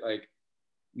little bit like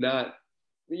not,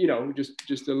 you know,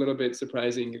 just a little bit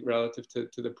surprising relative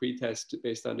to the pretest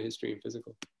based on the history and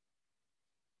physical?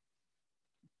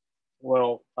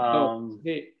 Well,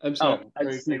 hey, I'm sorry.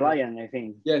 It's Nilayan, I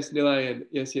think. Yes, Nilayan.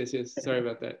 Yes. Sorry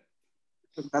about that.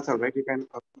 That's all right. You can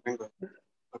go.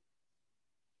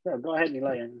 Yeah, go ahead,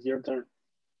 Nilayan. It's your turn.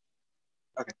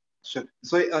 Okay, sure.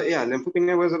 So yeah,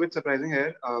 lymphopenia was a bit surprising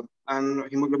here, and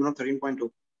hemoglobin of 13.2,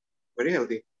 very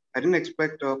healthy. I didn't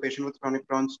expect a patient with chronic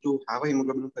Crohn's to have a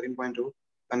hemoglobin of 13.2.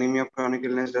 Anemia of chronic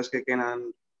illness does kick in,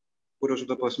 and kudos to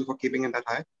the person for keeping it that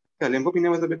high. Yeah, lymphopenia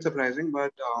was a bit surprising,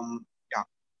 but yeah.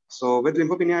 So with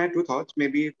lymphopenia, I had 2 thoughts.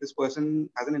 Maybe this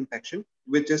person has an infection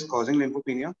which is causing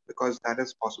lymphopenia, because that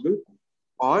is possible,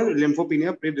 or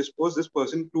lymphopenia predisposed this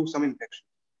person to some infection.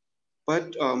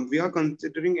 But we are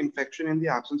considering infection in the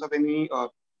absence of any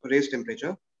raised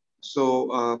temperature.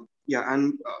 So yeah,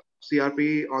 and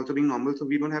CRP also being normal, so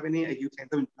we don't have any acute signs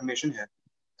of inflammation here.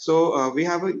 So we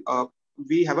have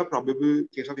a probable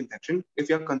case of infection if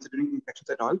we are considering infections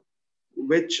at all,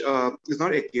 which is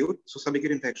not acute, so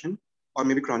subacute infection or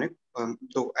maybe chronic.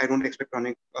 So I don't expect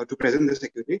chronic to present this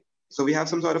acutely. So we have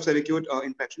some sort of subacute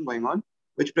infection going on,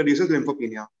 which produces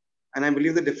lymphopenia. And I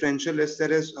believe the differential list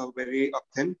there is very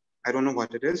thin. I don't know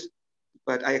what it is,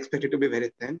 but I expect it to be very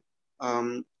thin.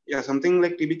 Yeah, something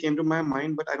like TB came to my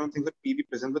mind, but I don't think that TB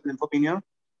presents with lymphopenia.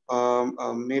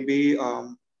 Maybe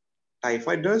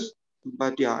typhoid does,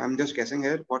 but yeah, I'm just guessing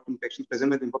here what infections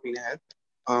present with lymphopenia here.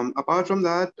 Apart from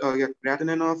that, yeah,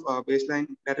 creatinine of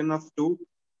baseline, creatinine of 2.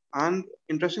 And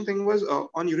interesting thing was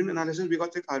on urine analysis, we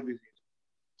got 6 RBCs.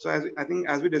 So I think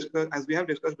as we have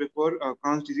discussed before,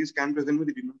 Crohn's disease can present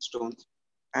with renal stones,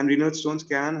 and renal stones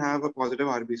can have a positive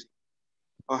RBC.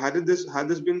 Had this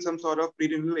been some sort of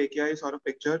prerenal AKI sort of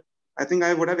picture, I think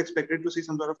I would have expected to see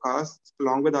some sort of casts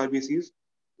along with RBCs,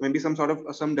 maybe some sort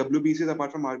of some WBCs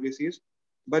apart from RBCs.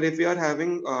 But if we are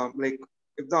having like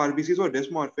if the RBCs were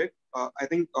dysmorphic, I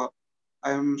think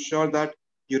I'm sure that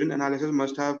urine analysis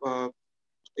must have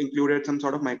included some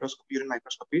sort of urine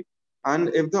microscopy. And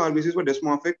if the RBCs were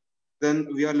dysmorphic,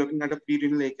 then we are looking at a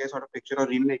pre-renal AKI sort of picture or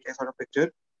renal AKI sort of picture.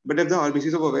 But if the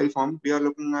RBCs were well formed, we are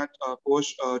looking at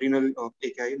post-renal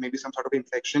AKI, maybe some sort of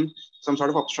infection, some sort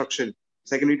of obstruction,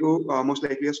 secondary to most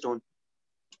likely a stone.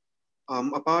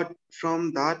 Apart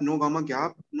from that, no gamma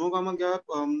gap. No gamma gap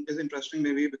is interesting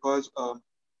maybe because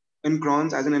in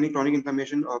Crohn's, as in any chronic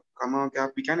inflammation, gamma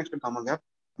gap, we can expect gamma gap.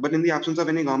 But in the absence of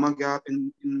any gamma gap,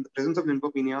 in the presence of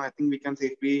lymphopenia, I think we can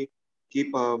safely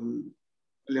keep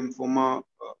lymphoma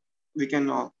we can,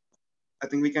 I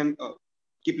think we can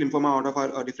keep lymphoma out of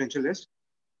our differential list.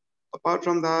 Apart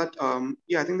from that,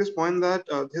 yeah, I think this point that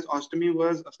his ostomy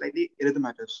was slightly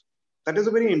erythematous. That is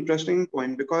a very interesting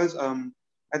point because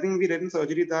I think we read in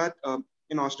surgery that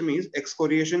in ostomies,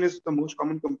 excoriation is the most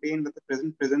common complaint that the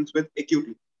patient presents with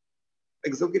acutely.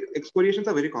 Excoriations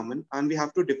are very common, and we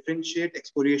have to differentiate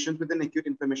excoriations with an acute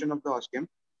inflammation of the ostium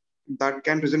that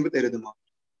can present with erythema.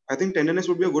 I think tenderness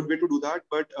would be a good way to do that,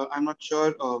 but I'm not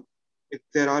sure if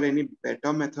there are any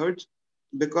better methods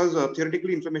because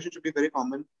theoretically inflammation should be very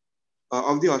common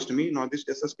of the ostomy, not just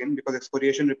the skin, because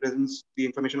excoriation represents the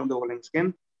inflammation of the whole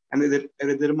skin. And with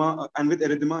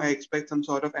erythema, I expect some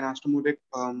sort of anastomotic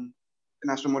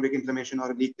inflammation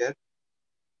or a leak there.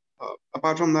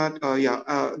 Apart from that,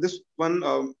 this one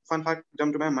fun fact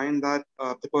jumped to my mind that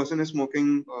the person is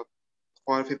smoking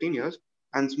for 15 years,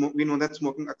 and we know that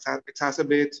smoking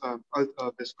exacerbates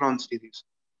this Crohn's disease.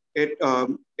 It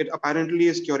apparently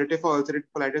is curative for ulcerative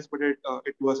colitis, but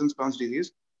it worsens Crohn's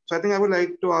disease. So I think I would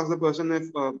like to ask the person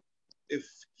if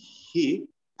he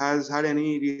has had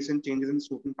any recent changes in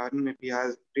smoking pattern, if he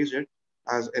has increased it,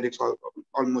 as addicts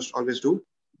almost always do,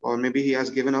 or maybe he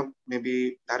has given up.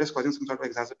 Maybe that is causing some sort of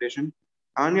exacerbation.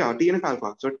 And yeah, TNF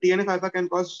alpha. So TNF alpha can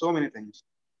cause so many things.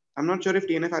 I'm not sure if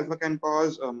TNF alpha can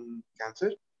cause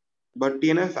cancer, but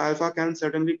TNF alpha can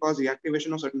certainly cause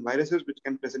reactivation of certain viruses, which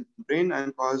can present in the brain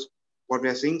and cause what we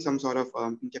are seeing, some sort of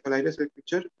encephalitis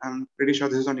picture. I'm pretty sure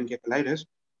this is not encephalitis,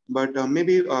 but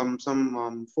maybe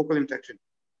some focal infection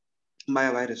by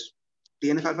a virus.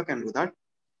 TNF alpha can do that.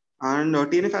 And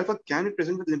TNF alpha, can it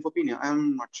present with lymphopenia?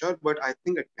 I'm not sure, but I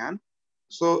think it can.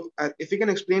 So if we can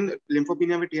explain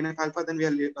lymphopenia with TNF alpha, then we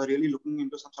are really looking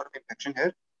into some sort of infection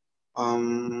here.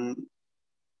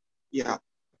 Yeah,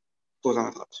 those are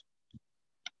my thoughts.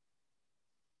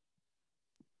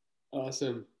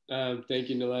 Awesome. Thank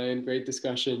you, Nalayan. Great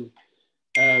discussion.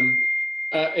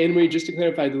 Anne-Marie, just to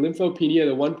clarify, the lymphopenia,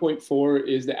 the 1.4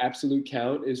 is the absolute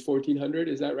count, is 1,400.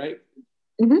 Is that right?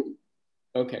 Mm-hmm.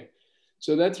 Okay.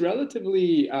 So that's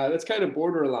relatively, that's kind of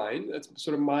borderline. That's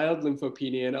sort of mild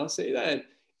lymphopenia. And I'll say that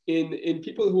in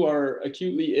people who are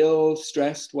acutely ill,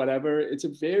 stressed, whatever, it's a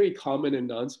very common and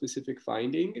non-specific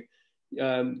finding.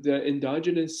 The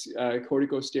endogenous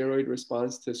corticosteroid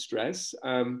response to stress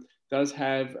does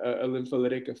have a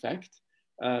lympholytic effect.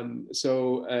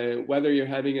 So whether you're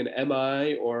having an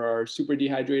MI or are super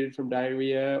dehydrated from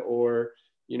diarrhea or,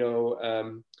 you know,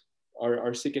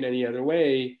 are sick in any other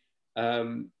way,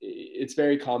 it's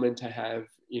very common to have,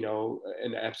 you know,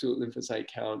 an absolute lymphocyte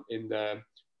count in the,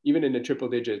 even in the triple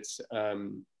digits.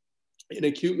 And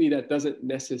acutely, that doesn't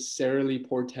necessarily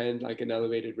portend like an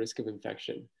elevated risk of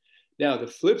infection. Now, the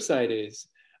flip side is,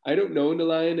 I don't know,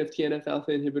 Nalayan, if TNF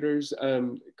alpha inhibitors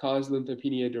cause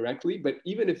lymphopenia directly, but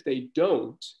even if they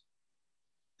don't,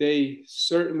 they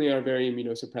certainly are very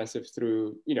immunosuppressive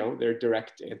through, you know, their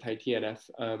direct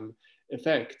anti-TNF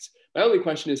effects. My only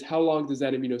question is, how long does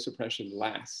that immunosuppression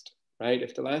last, right?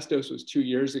 If the last dose was 2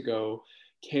 years ago,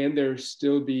 can there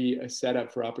still be a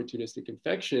setup for opportunistic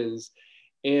infections?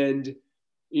 And,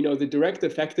 you know, the direct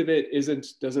effect of it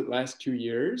doesn't last 2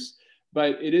 years,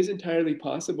 but it is entirely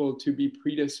possible to be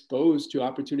predisposed to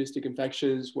opportunistic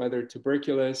infections, whether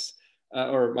tuberculous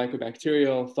or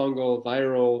mycobacterial, fungal,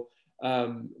 viral,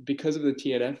 because of the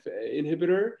TNF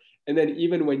inhibitor. And then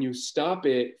even when you stop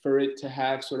it, for it to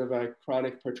have sort of a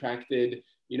chronic, protracted,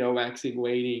 you know, waxing,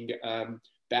 waning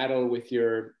battle with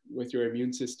your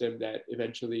immune system that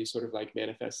eventually sort of like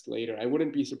manifests later. I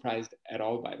wouldn't be surprised at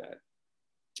all by that.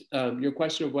 Your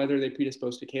question of whether they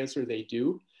predispose to cancer, they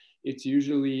do. It's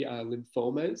usually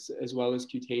lymphomas as well as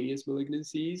cutaneous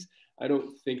malignancies. I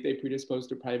don't think they predispose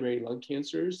to primary lung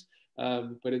cancers,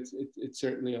 but it's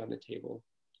certainly on the table.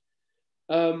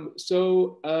 I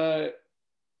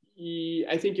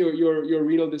think your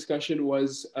renal discussion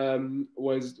was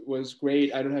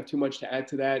great. I don't have too much to add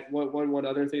to that. One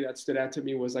other thing that stood out to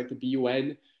me was like the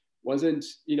BUN wasn't,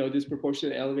 you know,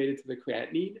 disproportionately elevated to the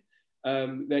creatinine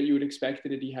that you would expect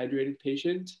in a dehydrated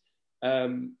patient.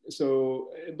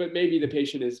 But maybe the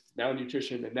patient is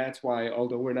malnutrition, and that's why,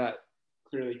 although we're not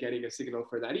clearly getting a signal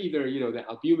for that either, you know, the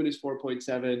albumin is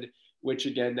 4.7, which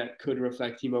again, that could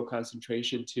reflect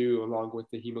hemoconcentration too, along with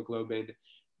the hemoglobin.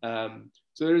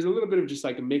 So there's a little bit of just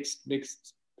like a mixed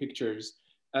pictures.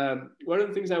 One of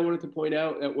the things I wanted to point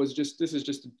out that was this is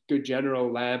just a good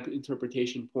general lab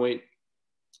interpretation point,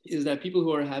 is that people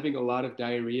who are having a lot of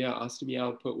diarrhea, ostomy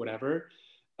output, whatever,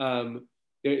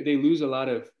 they lose a lot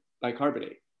of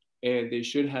bicarbonate, and they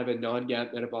should have a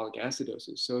non-GAP metabolic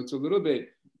acidosis. So it's a little bit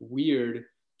weird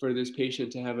for this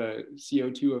patient to have a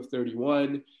CO2 of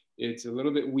 31. It's a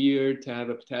little bit weird to have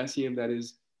a potassium that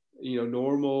is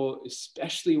normal,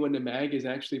 especially when the mag is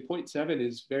actually 0.7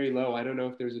 is very low. I don't know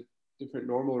if there's a different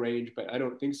normal range, but I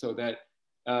don't think so. That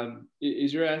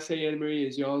is your assay, Anne Marie?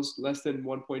 Is y'all's less than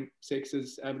 1.6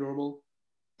 is abnormal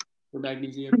for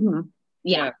magnesium? Mm-hmm.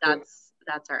 Yeah, so,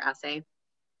 that's our assay.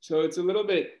 So it's a little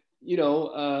bit,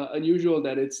 unusual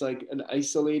that it's like an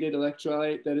isolated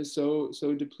electrolyte that is so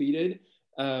depleted.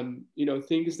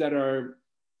 Things that are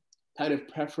kind of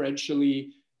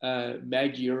preferentially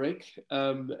maguric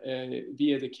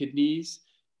via the kidneys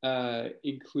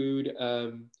include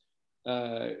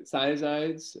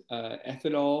thiazides,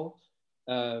 ethanol,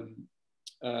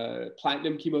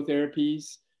 platinum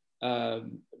chemotherapies,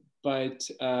 but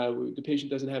the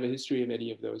patient doesn't have a history of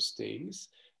any of those things.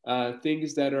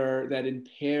 Things that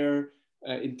impair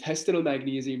intestinal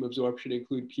magnesium absorption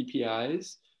include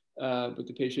PPIs, but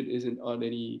the patient isn't on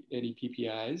any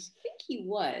PPIs. I think he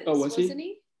was. Oh, wasn't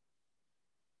he?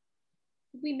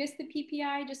 Did we miss the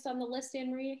PPI just on the list,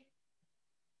 Anne Marie?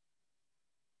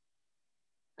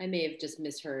 I may have just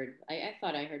misheard. I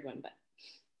thought I heard one, but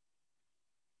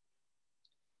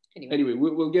anyway,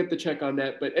 we'll get the check on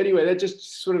that. But anyway, that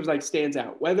just sort of like stands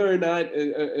out. Whether or not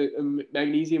a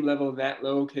magnesium level that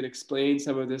low can explain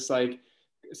some of this, like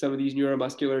some of these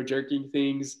neuromuscular jerking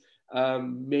things,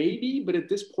 maybe. But at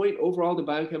this point, overall, the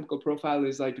biochemical profile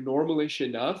is like normalish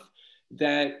enough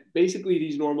that basically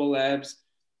these normal labs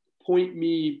point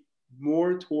me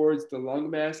more towards the lung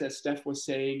mass, as Steph was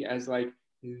saying, as like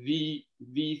the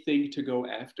thing to go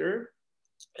after,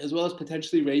 as well as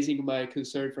potentially raising my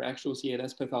concern for actual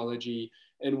CNS pathology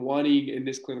and wanting in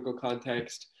this clinical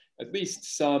context at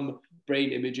least some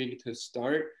brain imaging to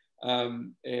start.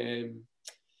 And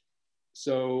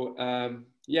so,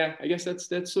 yeah, I guess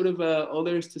that's sort of all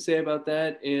there is to say about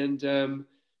that. And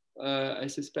I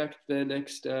suspect the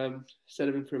next set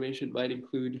of information might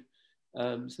include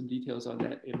some details on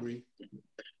that, Anne-Marie.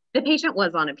 The patient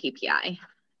was on a PPI.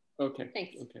 Okay.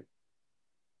 Thanks. Okay.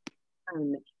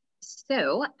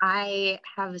 So I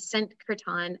have sent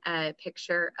Kirtan a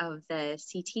picture of the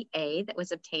CTA that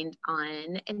was obtained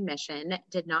on admission.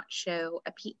 Did not show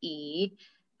a PE.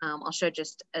 I'll show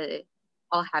just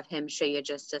I'll have him show you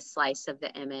just a slice of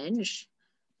the image.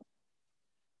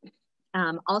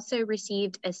 Also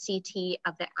received a CT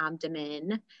of the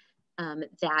abdomen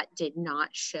that did not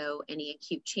show any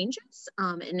acute changes.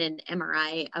 And an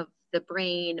MRI of the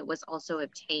brain was also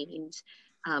obtained,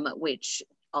 which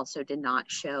also did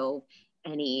not show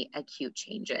any acute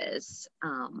changes.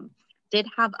 Did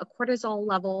have a cortisol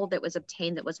level that was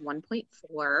obtained that was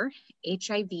 1.4.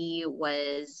 HIV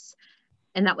was,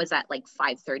 and that was at like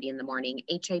 5:30 in the morning.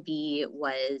 HIV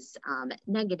was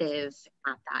negative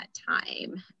at that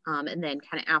time. And then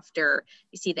kind of after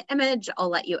you see the image, I'll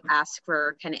let you ask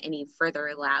for kind of any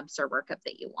further labs or workup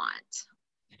that you want.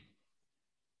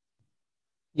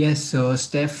 Yes, so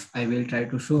Steph, I will try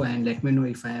to show and let me know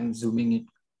if I am zooming it.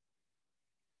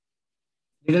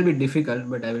 It'll be difficult,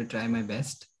 but I will try my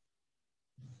best.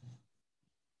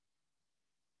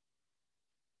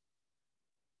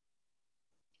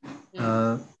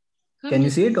 Can you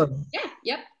see it? Or? Yeah,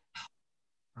 yep.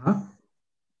 Huh?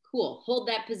 Cool, hold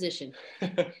that position.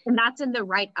 And that's in the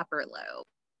right upper lobe.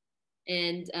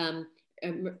 And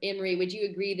Anne-Marie, would you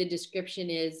agree the description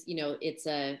is, it's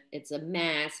a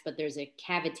mass, but there's a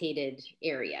cavitated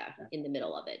area in the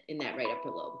middle of it, in that right upper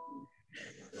lobe?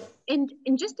 And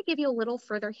just to give you a little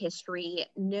further history,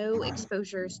 no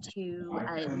exposures to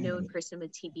known person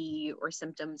with TB or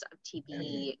symptoms of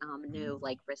TB, no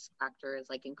like risk factors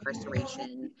like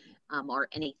incarceration or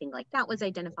anything like that was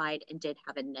identified, and did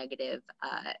have a negative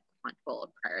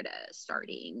control prior to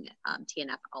starting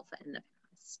TNF alpha in the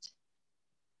past.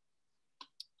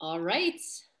 All right,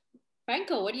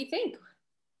 Franco, what do you think?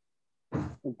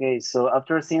 Okay, so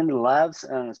after seeing the labs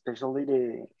and especially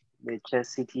the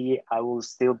chest CT, I will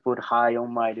still put high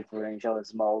on my differential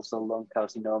small cell lung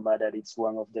carcinoma, that it's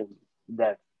one of them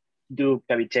that do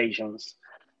cavitations.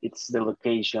 It's the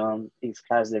location, it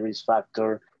has the risk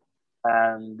factor,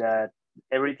 and that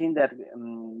everything that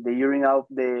the urine out,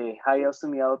 the high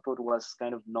ostomy output was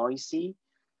kind of noisy.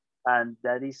 And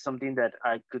that is something that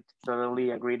I could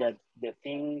totally agree that the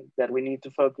thing that we need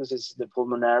to focus is the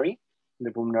pulmonary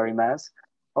mass.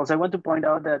 Also, I want to point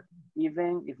out that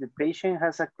even if the patient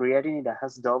has a creatinine that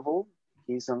has double,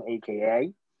 he's on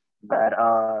AKA, but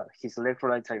his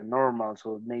electrolytes are normal.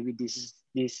 So maybe this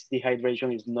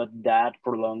dehydration is not that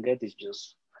prolonged. It's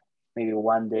just maybe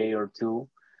 1 day or two,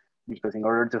 because in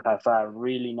order to have a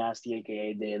really nasty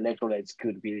AKA, the electrolytes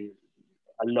could be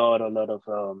a lot of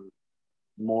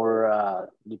more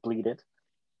depleted.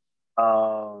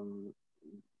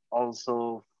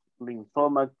 Also,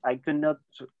 lymphoma,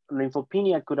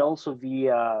 lymphopenia could also be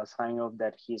a sign of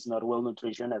that he's not well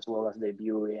nutrition, as well as the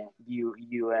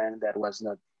UN that was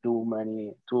not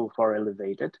too far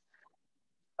elevated.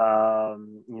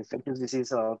 Infectious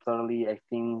disease are totally, I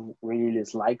think, really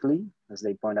less likely. As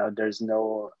they point out, there's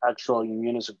no actual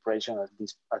immunosuppression at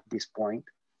this point.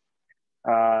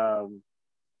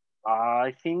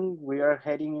 I think we are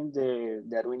heading in the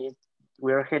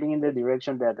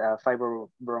direction that fiber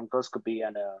bronchoscopy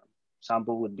and a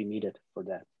sample would be needed for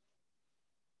that.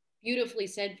 Beautifully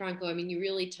said, Franco. I mean, you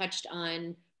really touched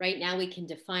on, right now we can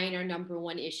define our number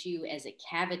one issue as a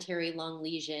cavitary lung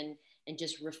lesion and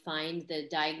just refine the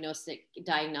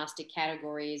diagnostic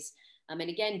categories. And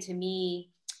again, to me,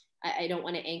 I don't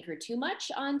want to anchor too much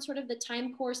on sort of the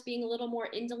time course being a little more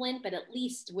indolent, but at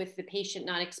least with the patient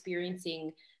not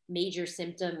experiencing major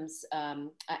symptoms,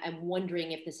 I'm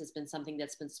wondering if this has been something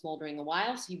that's been smoldering a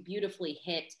while. So you beautifully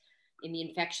hit in the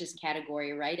infectious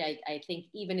category, right? I think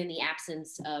even in the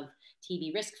absence of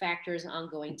TB risk factors,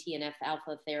 ongoing TNF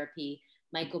alpha therapy,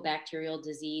 mycobacterial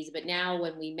disease. But now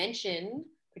when we mention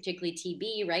particularly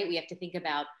TB, right, we have to think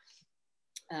about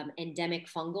endemic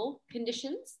fungal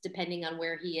conditions, depending on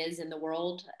where he is in the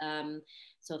world.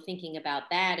 So thinking about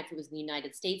that, if it was in the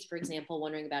United States, for example,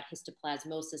 wondering about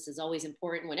histoplasmosis is always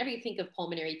important. Whenever you think of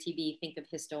pulmonary TB, think of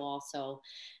histo also.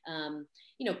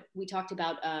 We talked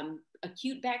about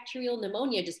acute bacterial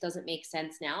pneumonia just doesn't make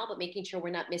sense now, but making sure we're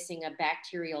not missing a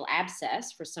bacterial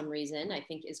abscess for some reason, I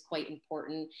think is quite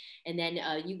important. And then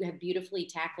you have beautifully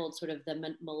tackled sort of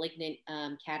the malignant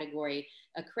category.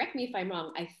 Correct me if I'm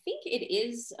wrong, I think it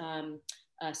is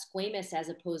squamous as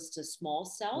opposed to small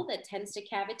cell that tends to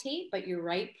cavitate, but you're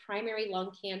right, primary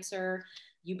lung cancer,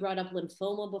 you brought up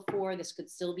lymphoma before, this could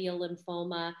still be a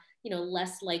lymphoma,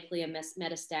 less likely a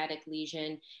metastatic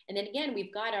lesion. And then again,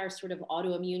 we've got our sort of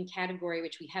autoimmune category,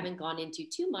 which we haven't gone into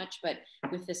too much, but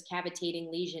with this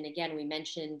cavitating lesion, again, we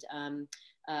mentioned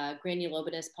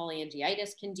granulomatous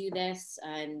polyangiitis can do this,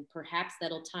 and perhaps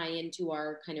that'll tie into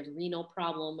our kind of renal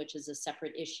problem, which is a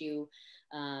separate issue.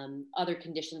 Other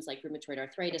conditions like rheumatoid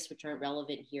arthritis, which aren't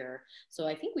relevant here. So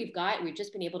I think we've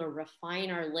just been able to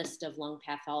refine our list of lung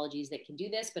pathologies that can do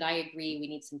this, but I agree we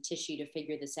need some tissue to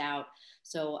figure this out.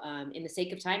 So in the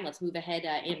sake of time, let's move ahead,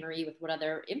 Anne-Marie, with what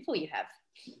other info you have.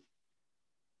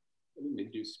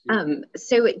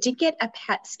 So it did get a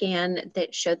PET scan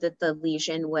that showed that the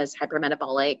lesion was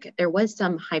hypermetabolic. There was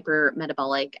some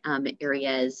hypermetabolic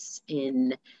areas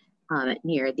in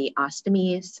near the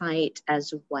ostomy site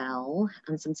as well,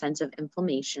 and some sense of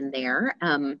inflammation there.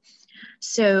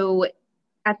 So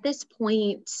at this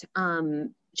point,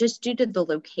 just due to the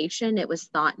location, it was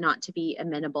thought not to be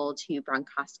amenable to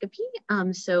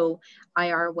bronchoscopy. So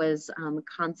IR was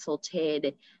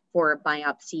consulted for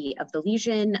biopsy of the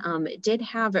lesion. It did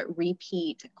have a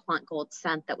repeat Quant Gold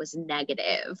sent that was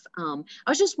negative. I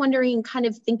was just wondering, kind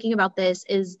of thinking about this,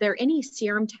 is there any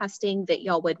serum testing that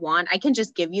y'all would want? I can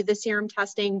just give you the serum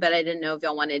testing, but I didn't know if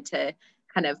y'all wanted to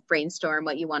kind of brainstorm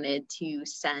what you wanted to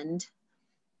send.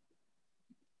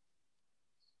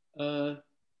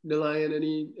 Nalayan,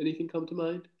 anything come to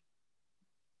mind?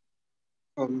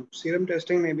 Serum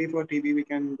testing, maybe for TB, we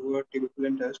can do a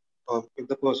tuberculin test if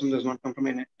the person does not come from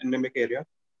an endemic area.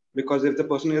 Because if the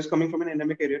person is coming from an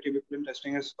endemic area, tuberculin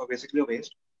testing is basically a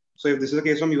waste. So if this is the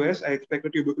case from US, I expect a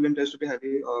tuberculin test to be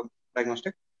highly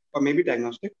diagnostic, or maybe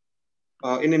diagnostic.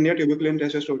 In India, tuberculin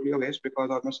test is totally a waste because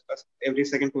almost every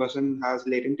second person has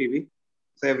latent TB.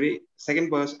 So every second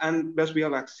person, and plus we are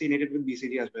vaccinated with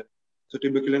BCG as well. So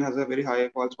tuberculin has a very high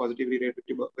false positivity rate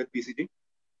with BCG.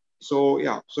 So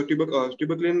yeah, so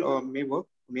tuberculin may work,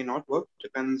 may not work,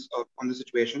 depends on the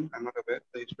situation. I'm not aware of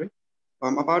the history.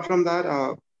 Apart from that,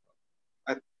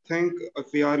 I think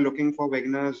if we are looking for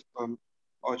Wegener's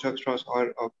or Church-Strauss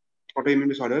or autoimmune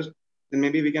disorders, then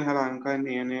maybe we can have ANCA and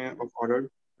ANA of ordered,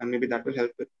 and maybe that will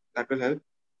help. That will help.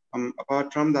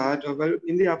 Apart from that, well,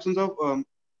 in the absence of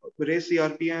raised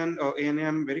CRP and ANA,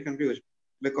 I'm very confused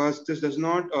because this does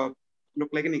not look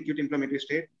like an acute inflammatory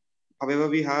state. However,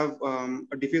 we have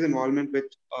a diffuse involvement with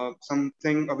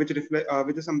something which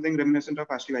is something reminiscent of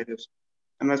vasculitis.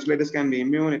 And vasculitis can be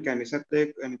immune, it can be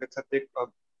septic, and if it's septic, or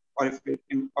if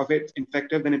it's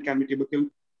infective, then it can be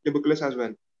tuberculous as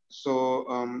well. So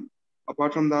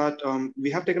apart from that,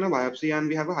 we have taken a biopsy and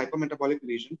we have a hypermetabolic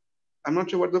lesion. I'm not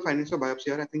sure what the findings of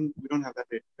biopsy are. I think we don't have that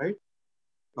yet, right?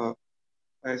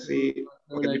 I see.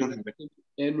 Okay, we don't have it.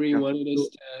 Anne-Marie wanted us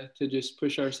to just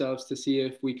push ourselves to see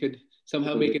if we could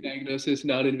somehow make a diagnosis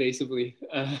non-invasively.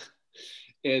 I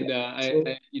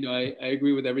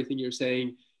agree with everything you're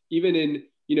saying. Even in,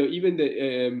 even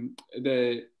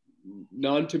the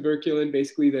non-tuberculin,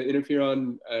 basically the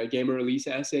interferon gamma release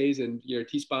assays and your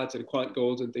T-spots and quant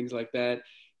golds and things like that,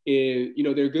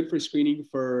 they're good for screening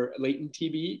for latent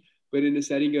TB, but in a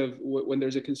setting of when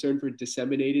there's a concern for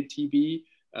disseminated TB,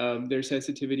 their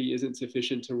sensitivity isn't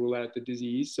sufficient to rule out the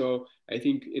disease. So I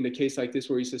think in a case like this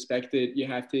where you suspect it, you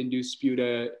have to induce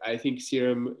sputa. I think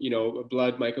serum,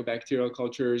 blood mycobacterial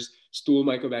cultures, stool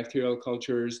mycobacterial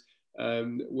cultures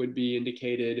would be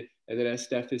indicated. And then as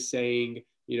Steph is saying,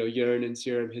 urine and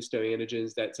serum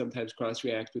histoantigens that sometimes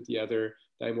cross-react with the other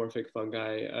dimorphic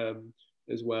fungi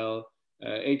as well.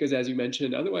 ANCAs, as you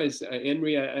mentioned. Otherwise,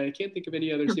 Anne-Marie, I can't think of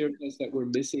any other serum tests that we're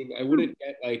missing. I wouldn't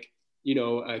get like,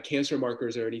 cancer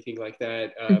markers or anything like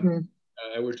that.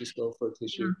 I would just go for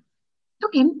tissue.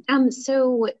 Okay,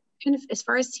 so kind of as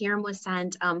far as serum was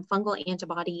sent, fungal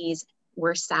antibodies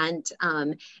were sent,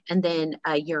 and then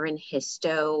a urine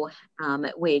histo,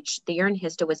 which the urine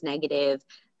histo was negative.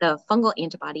 The fungal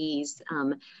antibodies,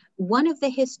 one of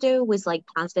the histo was like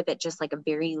positive at just like a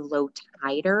very low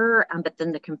titer, but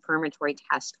then the confirmatory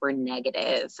tests were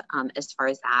negative as far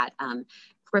as that.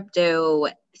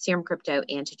 Serum crypto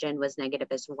antigen was negative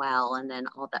as well, and then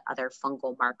all the other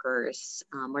fungal markers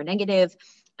were negative.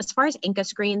 As far as ANCA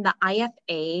screen, the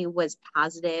IFA was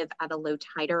positive at a low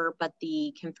titer, but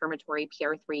the confirmatory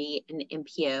PR3 and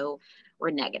MPO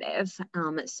were negative.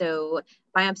 So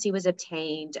biopsy was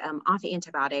obtained off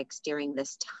antibiotics during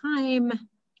this time.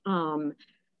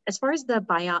 As far as the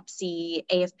biopsy,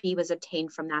 AFP was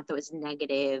obtained from that was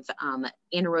negative.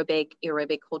 Anaerobic,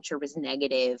 aerobic culture was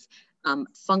negative.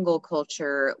 Fungal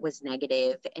culture was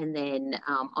negative. And then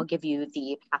I'll give you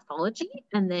the pathology,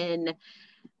 and then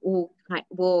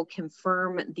we'll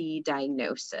confirm the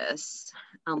diagnosis.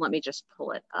 Let me just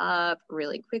pull it up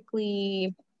really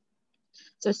quickly.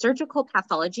 So surgical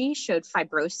pathology showed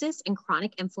fibrosis and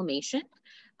chronic inflammation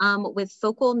with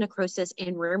focal necrosis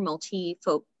in rare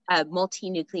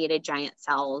multinucleated giant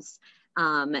cells.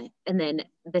 And then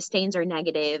the stains are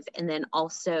negative, and then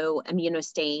also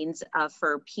immunostains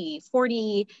for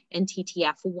P40 and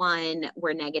TTF1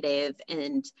 were negative,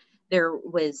 and there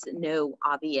was no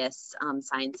obvious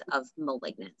signs of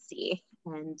malignancy.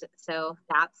 And so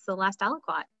that's the last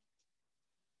aliquot.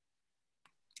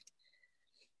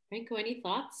 Franco, any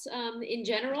thoughts in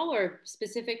general or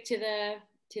specific to the?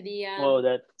 Well,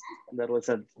 that was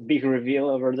a big reveal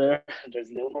over there.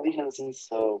 There's no malignancy,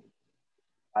 so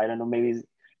I don't know. Maybe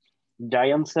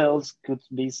giant cells could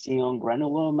be seen on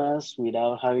granulomas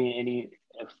without having any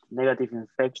negative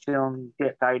infection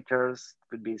titers.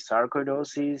 Could be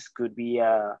sarcoidosis. Could be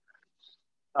a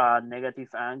negative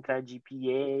ANCA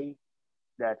GPA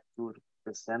that could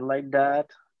present like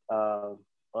that.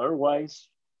 Otherwise,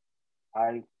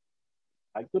 I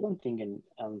couldn't think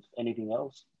of anything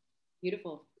else.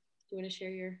 Beautiful. Do you want to share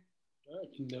your?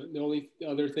 The only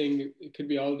other thing, it could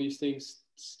be all of these things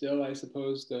still, I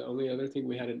suppose. The only other thing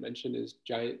we hadn't mentioned is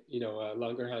giant,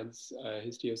 Langerhans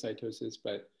histiocytosis,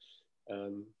 but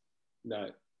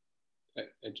that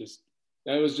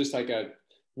was just like a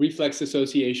reflex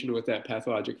association with that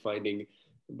pathologic finding.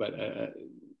 But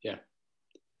yeah,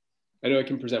 I know I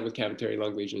can present with cavitary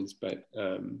lung lesions, but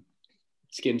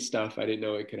skin stuff, I didn't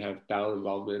know it could have bowel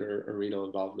involvement or renal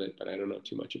involvement, but I don't know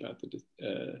too much about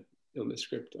the illness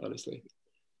script, honestly.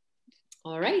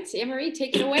 All right, Anne-Marie,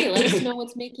 take it away. Let us know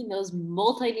what's making those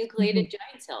multinucleated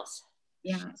giant cells.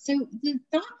 Yeah, so the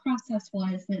thought process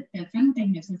was that the final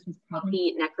diagnosis was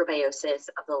probably necrobiosis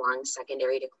of the lung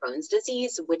secondary to Crohn's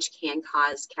disease, which can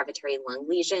cause cavitary lung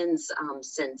lesions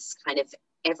since kind of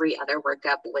every other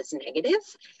workup was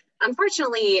negative.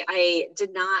 Unfortunately, I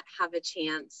did not have a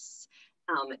chance.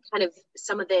 Kind of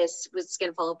some of this was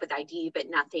going to follow up with ID, but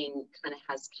nothing kind of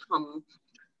has come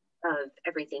of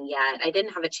everything yet. I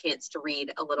didn't have a chance to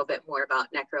read a little bit more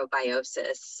about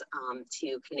necrobiosis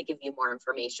to kind of give you more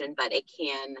information, but it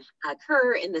can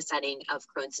occur in the setting of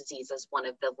Crohn's disease as one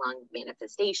of the lung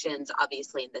manifestations.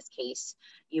 Obviously, in this case,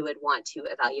 you would want to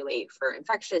evaluate for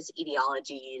infectious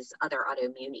etiologies, other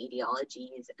autoimmune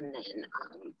etiologies, and then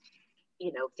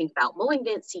think about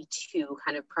malignancy too,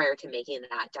 kind of prior to making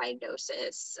that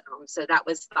diagnosis. So that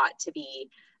was thought to be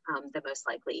the most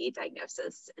likely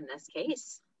diagnosis in this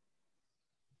case.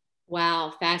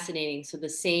 Wow, fascinating. So the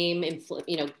same,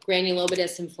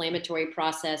 granulomatous inflammatory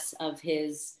process of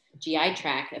his GI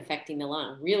tract affecting the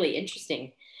lung. Really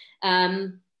interesting.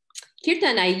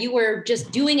 Kirtan, you were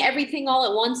just doing everything all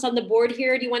at once on the board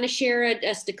here. Do you want to share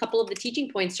just a couple of the teaching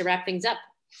points to wrap things up?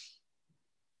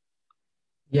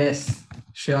 Yes,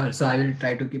 sure. So I will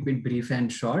try to keep it brief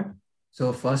and short.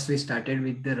 So first we started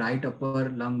with the right upper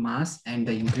lung mass and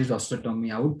the increased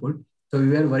osteotomy output. So we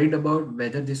were worried about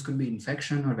whether this could be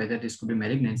infection or whether this could be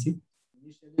malignancy.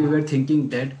 Initially, we were thinking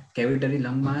that cavitary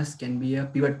lung mass can be a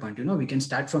pivot point. We can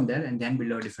start from there and then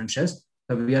build our differentials.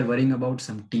 So we are worrying about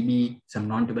some TB, some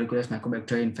non-tuberculous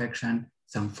mycobacterial infection,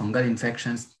 some fungal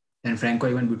infections. And Franco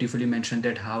even beautifully mentioned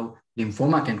that how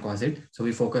lymphoma can cause it. So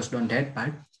we focused on that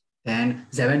part. And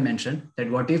Zevan mentioned that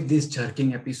what if these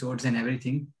jerking episodes and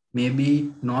everything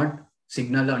maybe not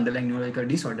signal the underlying neurological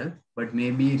disorder, but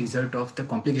maybe result of the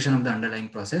complication of the underlying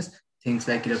process. Things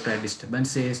like electrolyte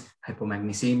disturbances,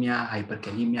 hypomagnesemia,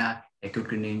 hyperkalemia, acute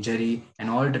kidney injury, and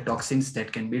all the toxins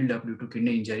that can build up due to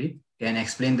kidney injury can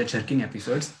explain the jerking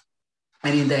episodes.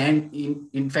 And in the end,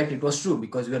 in fact, it was true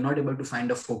because we are not able to find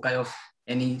a foci of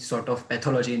any sort of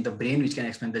pathology in the brain which can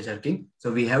explain the jerking.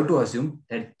 So we have to assume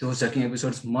that those jerking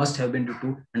episodes must have been due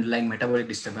to underlying metabolic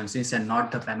disturbances and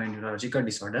not the primary neurological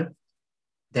disorder.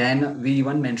 Then we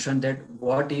even mentioned that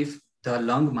what if the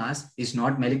lung mass is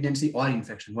not malignancy or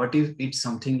infection? What if it's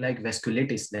something like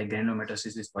vasculitis, like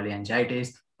granulomatosis with polyangiitis,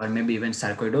 or maybe even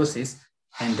sarcoidosis?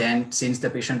 And then since the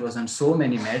patient was on so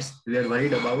many meds, we were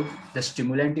worried about the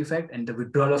stimulant effect and the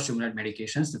withdrawal of stimulant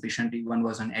medications. The patient even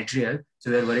was on Adriel.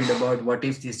 So we were worried about what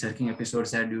if these jerking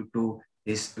episodes are due to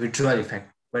this withdrawal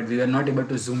effect. But we were not able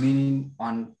to zoom in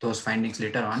on those findings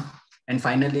later on. And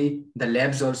finally, the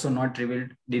labs also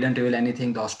didn't reveal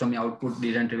anything. The ostomy output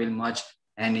didn't reveal much.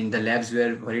 And in the labs, we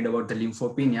were worried about the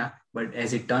lymphopenia. But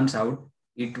as it turns out,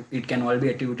 it can all be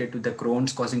attributed to the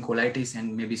Crohn's causing colitis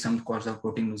and maybe some cause of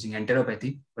protein losing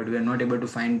enteropathy. But we are not able to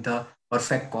find the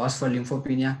perfect cause for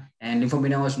lymphopenia. And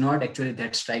lymphopenia was not actually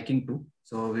that striking too.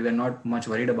 So we were not much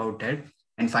worried about that.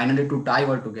 And finally, to tie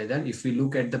all together, if we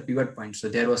look at the pivot point, so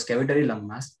there was cavitary lung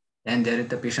mass, and there is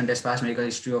the patient has past medical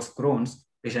history of Crohn's.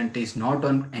 Patient is not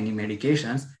on any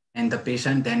medications, and the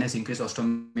patient then has increased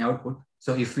ostomy output.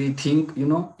 So if we think,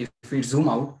 if we zoom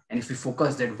out and if we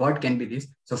focus that what can be this,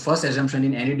 so first assumption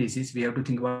in any disease, we have to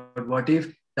think about what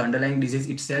if the underlying disease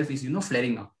itself is,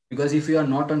 flaring up. Because if you are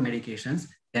not on medications,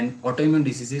 then autoimmune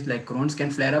diseases like Crohn's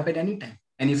can flare up at any time.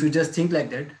 And if you just think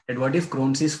like that what if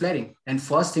Crohn's is flaring, then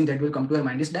first thing that will come to your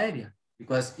mind is diarrhea.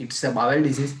 Because it's a bowel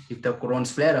disease. If the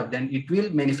Crohn's flare up, then it will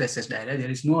manifest as diarrhea.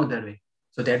 There is no other way.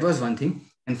 So that was one thing.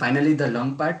 And finally, the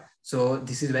lung part. So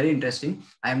this is very interesting.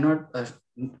 I'm not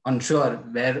unsure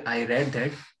where I read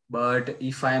that, but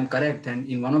if I am correct, then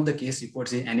in one of the case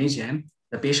reports in NHM,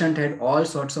 the patient had all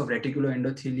sorts of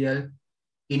reticuloendothelial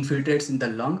infiltrates in the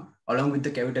lung along with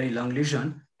the cavitary lung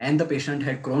lesion, and the patient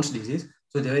had Crohn's disease.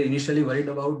 So they were initially worried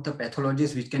about the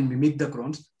pathologies which can mimic the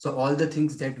Crohn's. So all the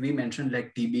things that we mentioned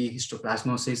like TB,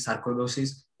 histoplasmosis,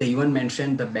 sarcoidosis, they even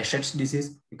mentioned the Behçet's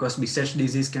disease because Behçet's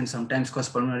disease can sometimes cause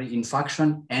pulmonary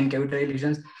infarction and cavitary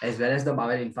lesions as well as the bowel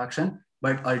infarction.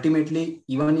 But ultimately,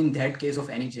 even in that case of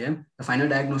NEJM, the final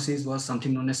diagnosis was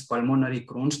something known as pulmonary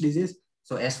Crohn's disease.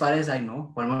 So as far as I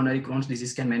know, pulmonary Crohn's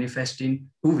disease can manifest in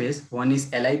two ways. One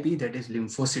is LIP, that is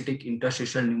lymphocytic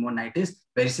interstitial pneumonitis,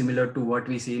 very similar to what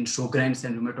we see in Sjogren's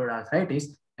and rheumatoid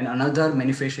arthritis. And another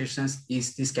manifestations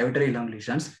is these cavitary lung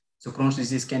lesions. So Crohn's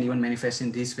disease can even manifest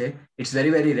in this way. It's very,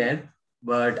 very rare,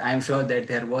 but I'm sure that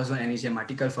there was an NEJM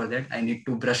article for that. I need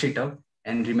to brush it up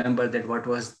and remember that what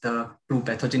was the true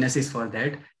pathogenesis for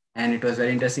that. And it was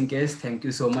very interesting case. Thank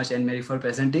you so much, Anne-Marie, for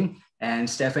presenting. And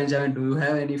Steph and Javan, do you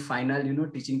have any final,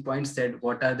 teaching points that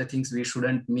what are the things we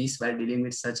shouldn't miss while dealing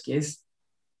with such case?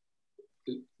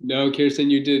 No,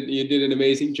 Kirsten, you did an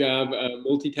amazing job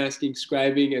multitasking,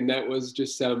 scribing, and that was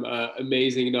just some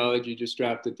amazing knowledge you just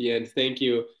dropped at the end. Thank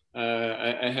you.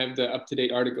 I have the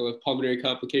up-to-date article of pulmonary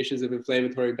complications of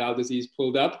inflammatory bowel disease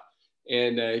pulled up,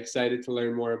 and excited to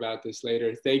learn more about this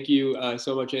later. Thank you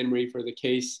so much, Anne-Marie, for the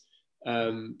case.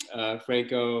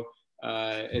 Franco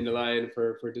and the Lion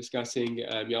for discussing.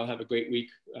 Y'all have a great week.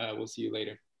 We'll see you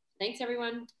later. Thanks,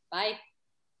 everyone. Bye.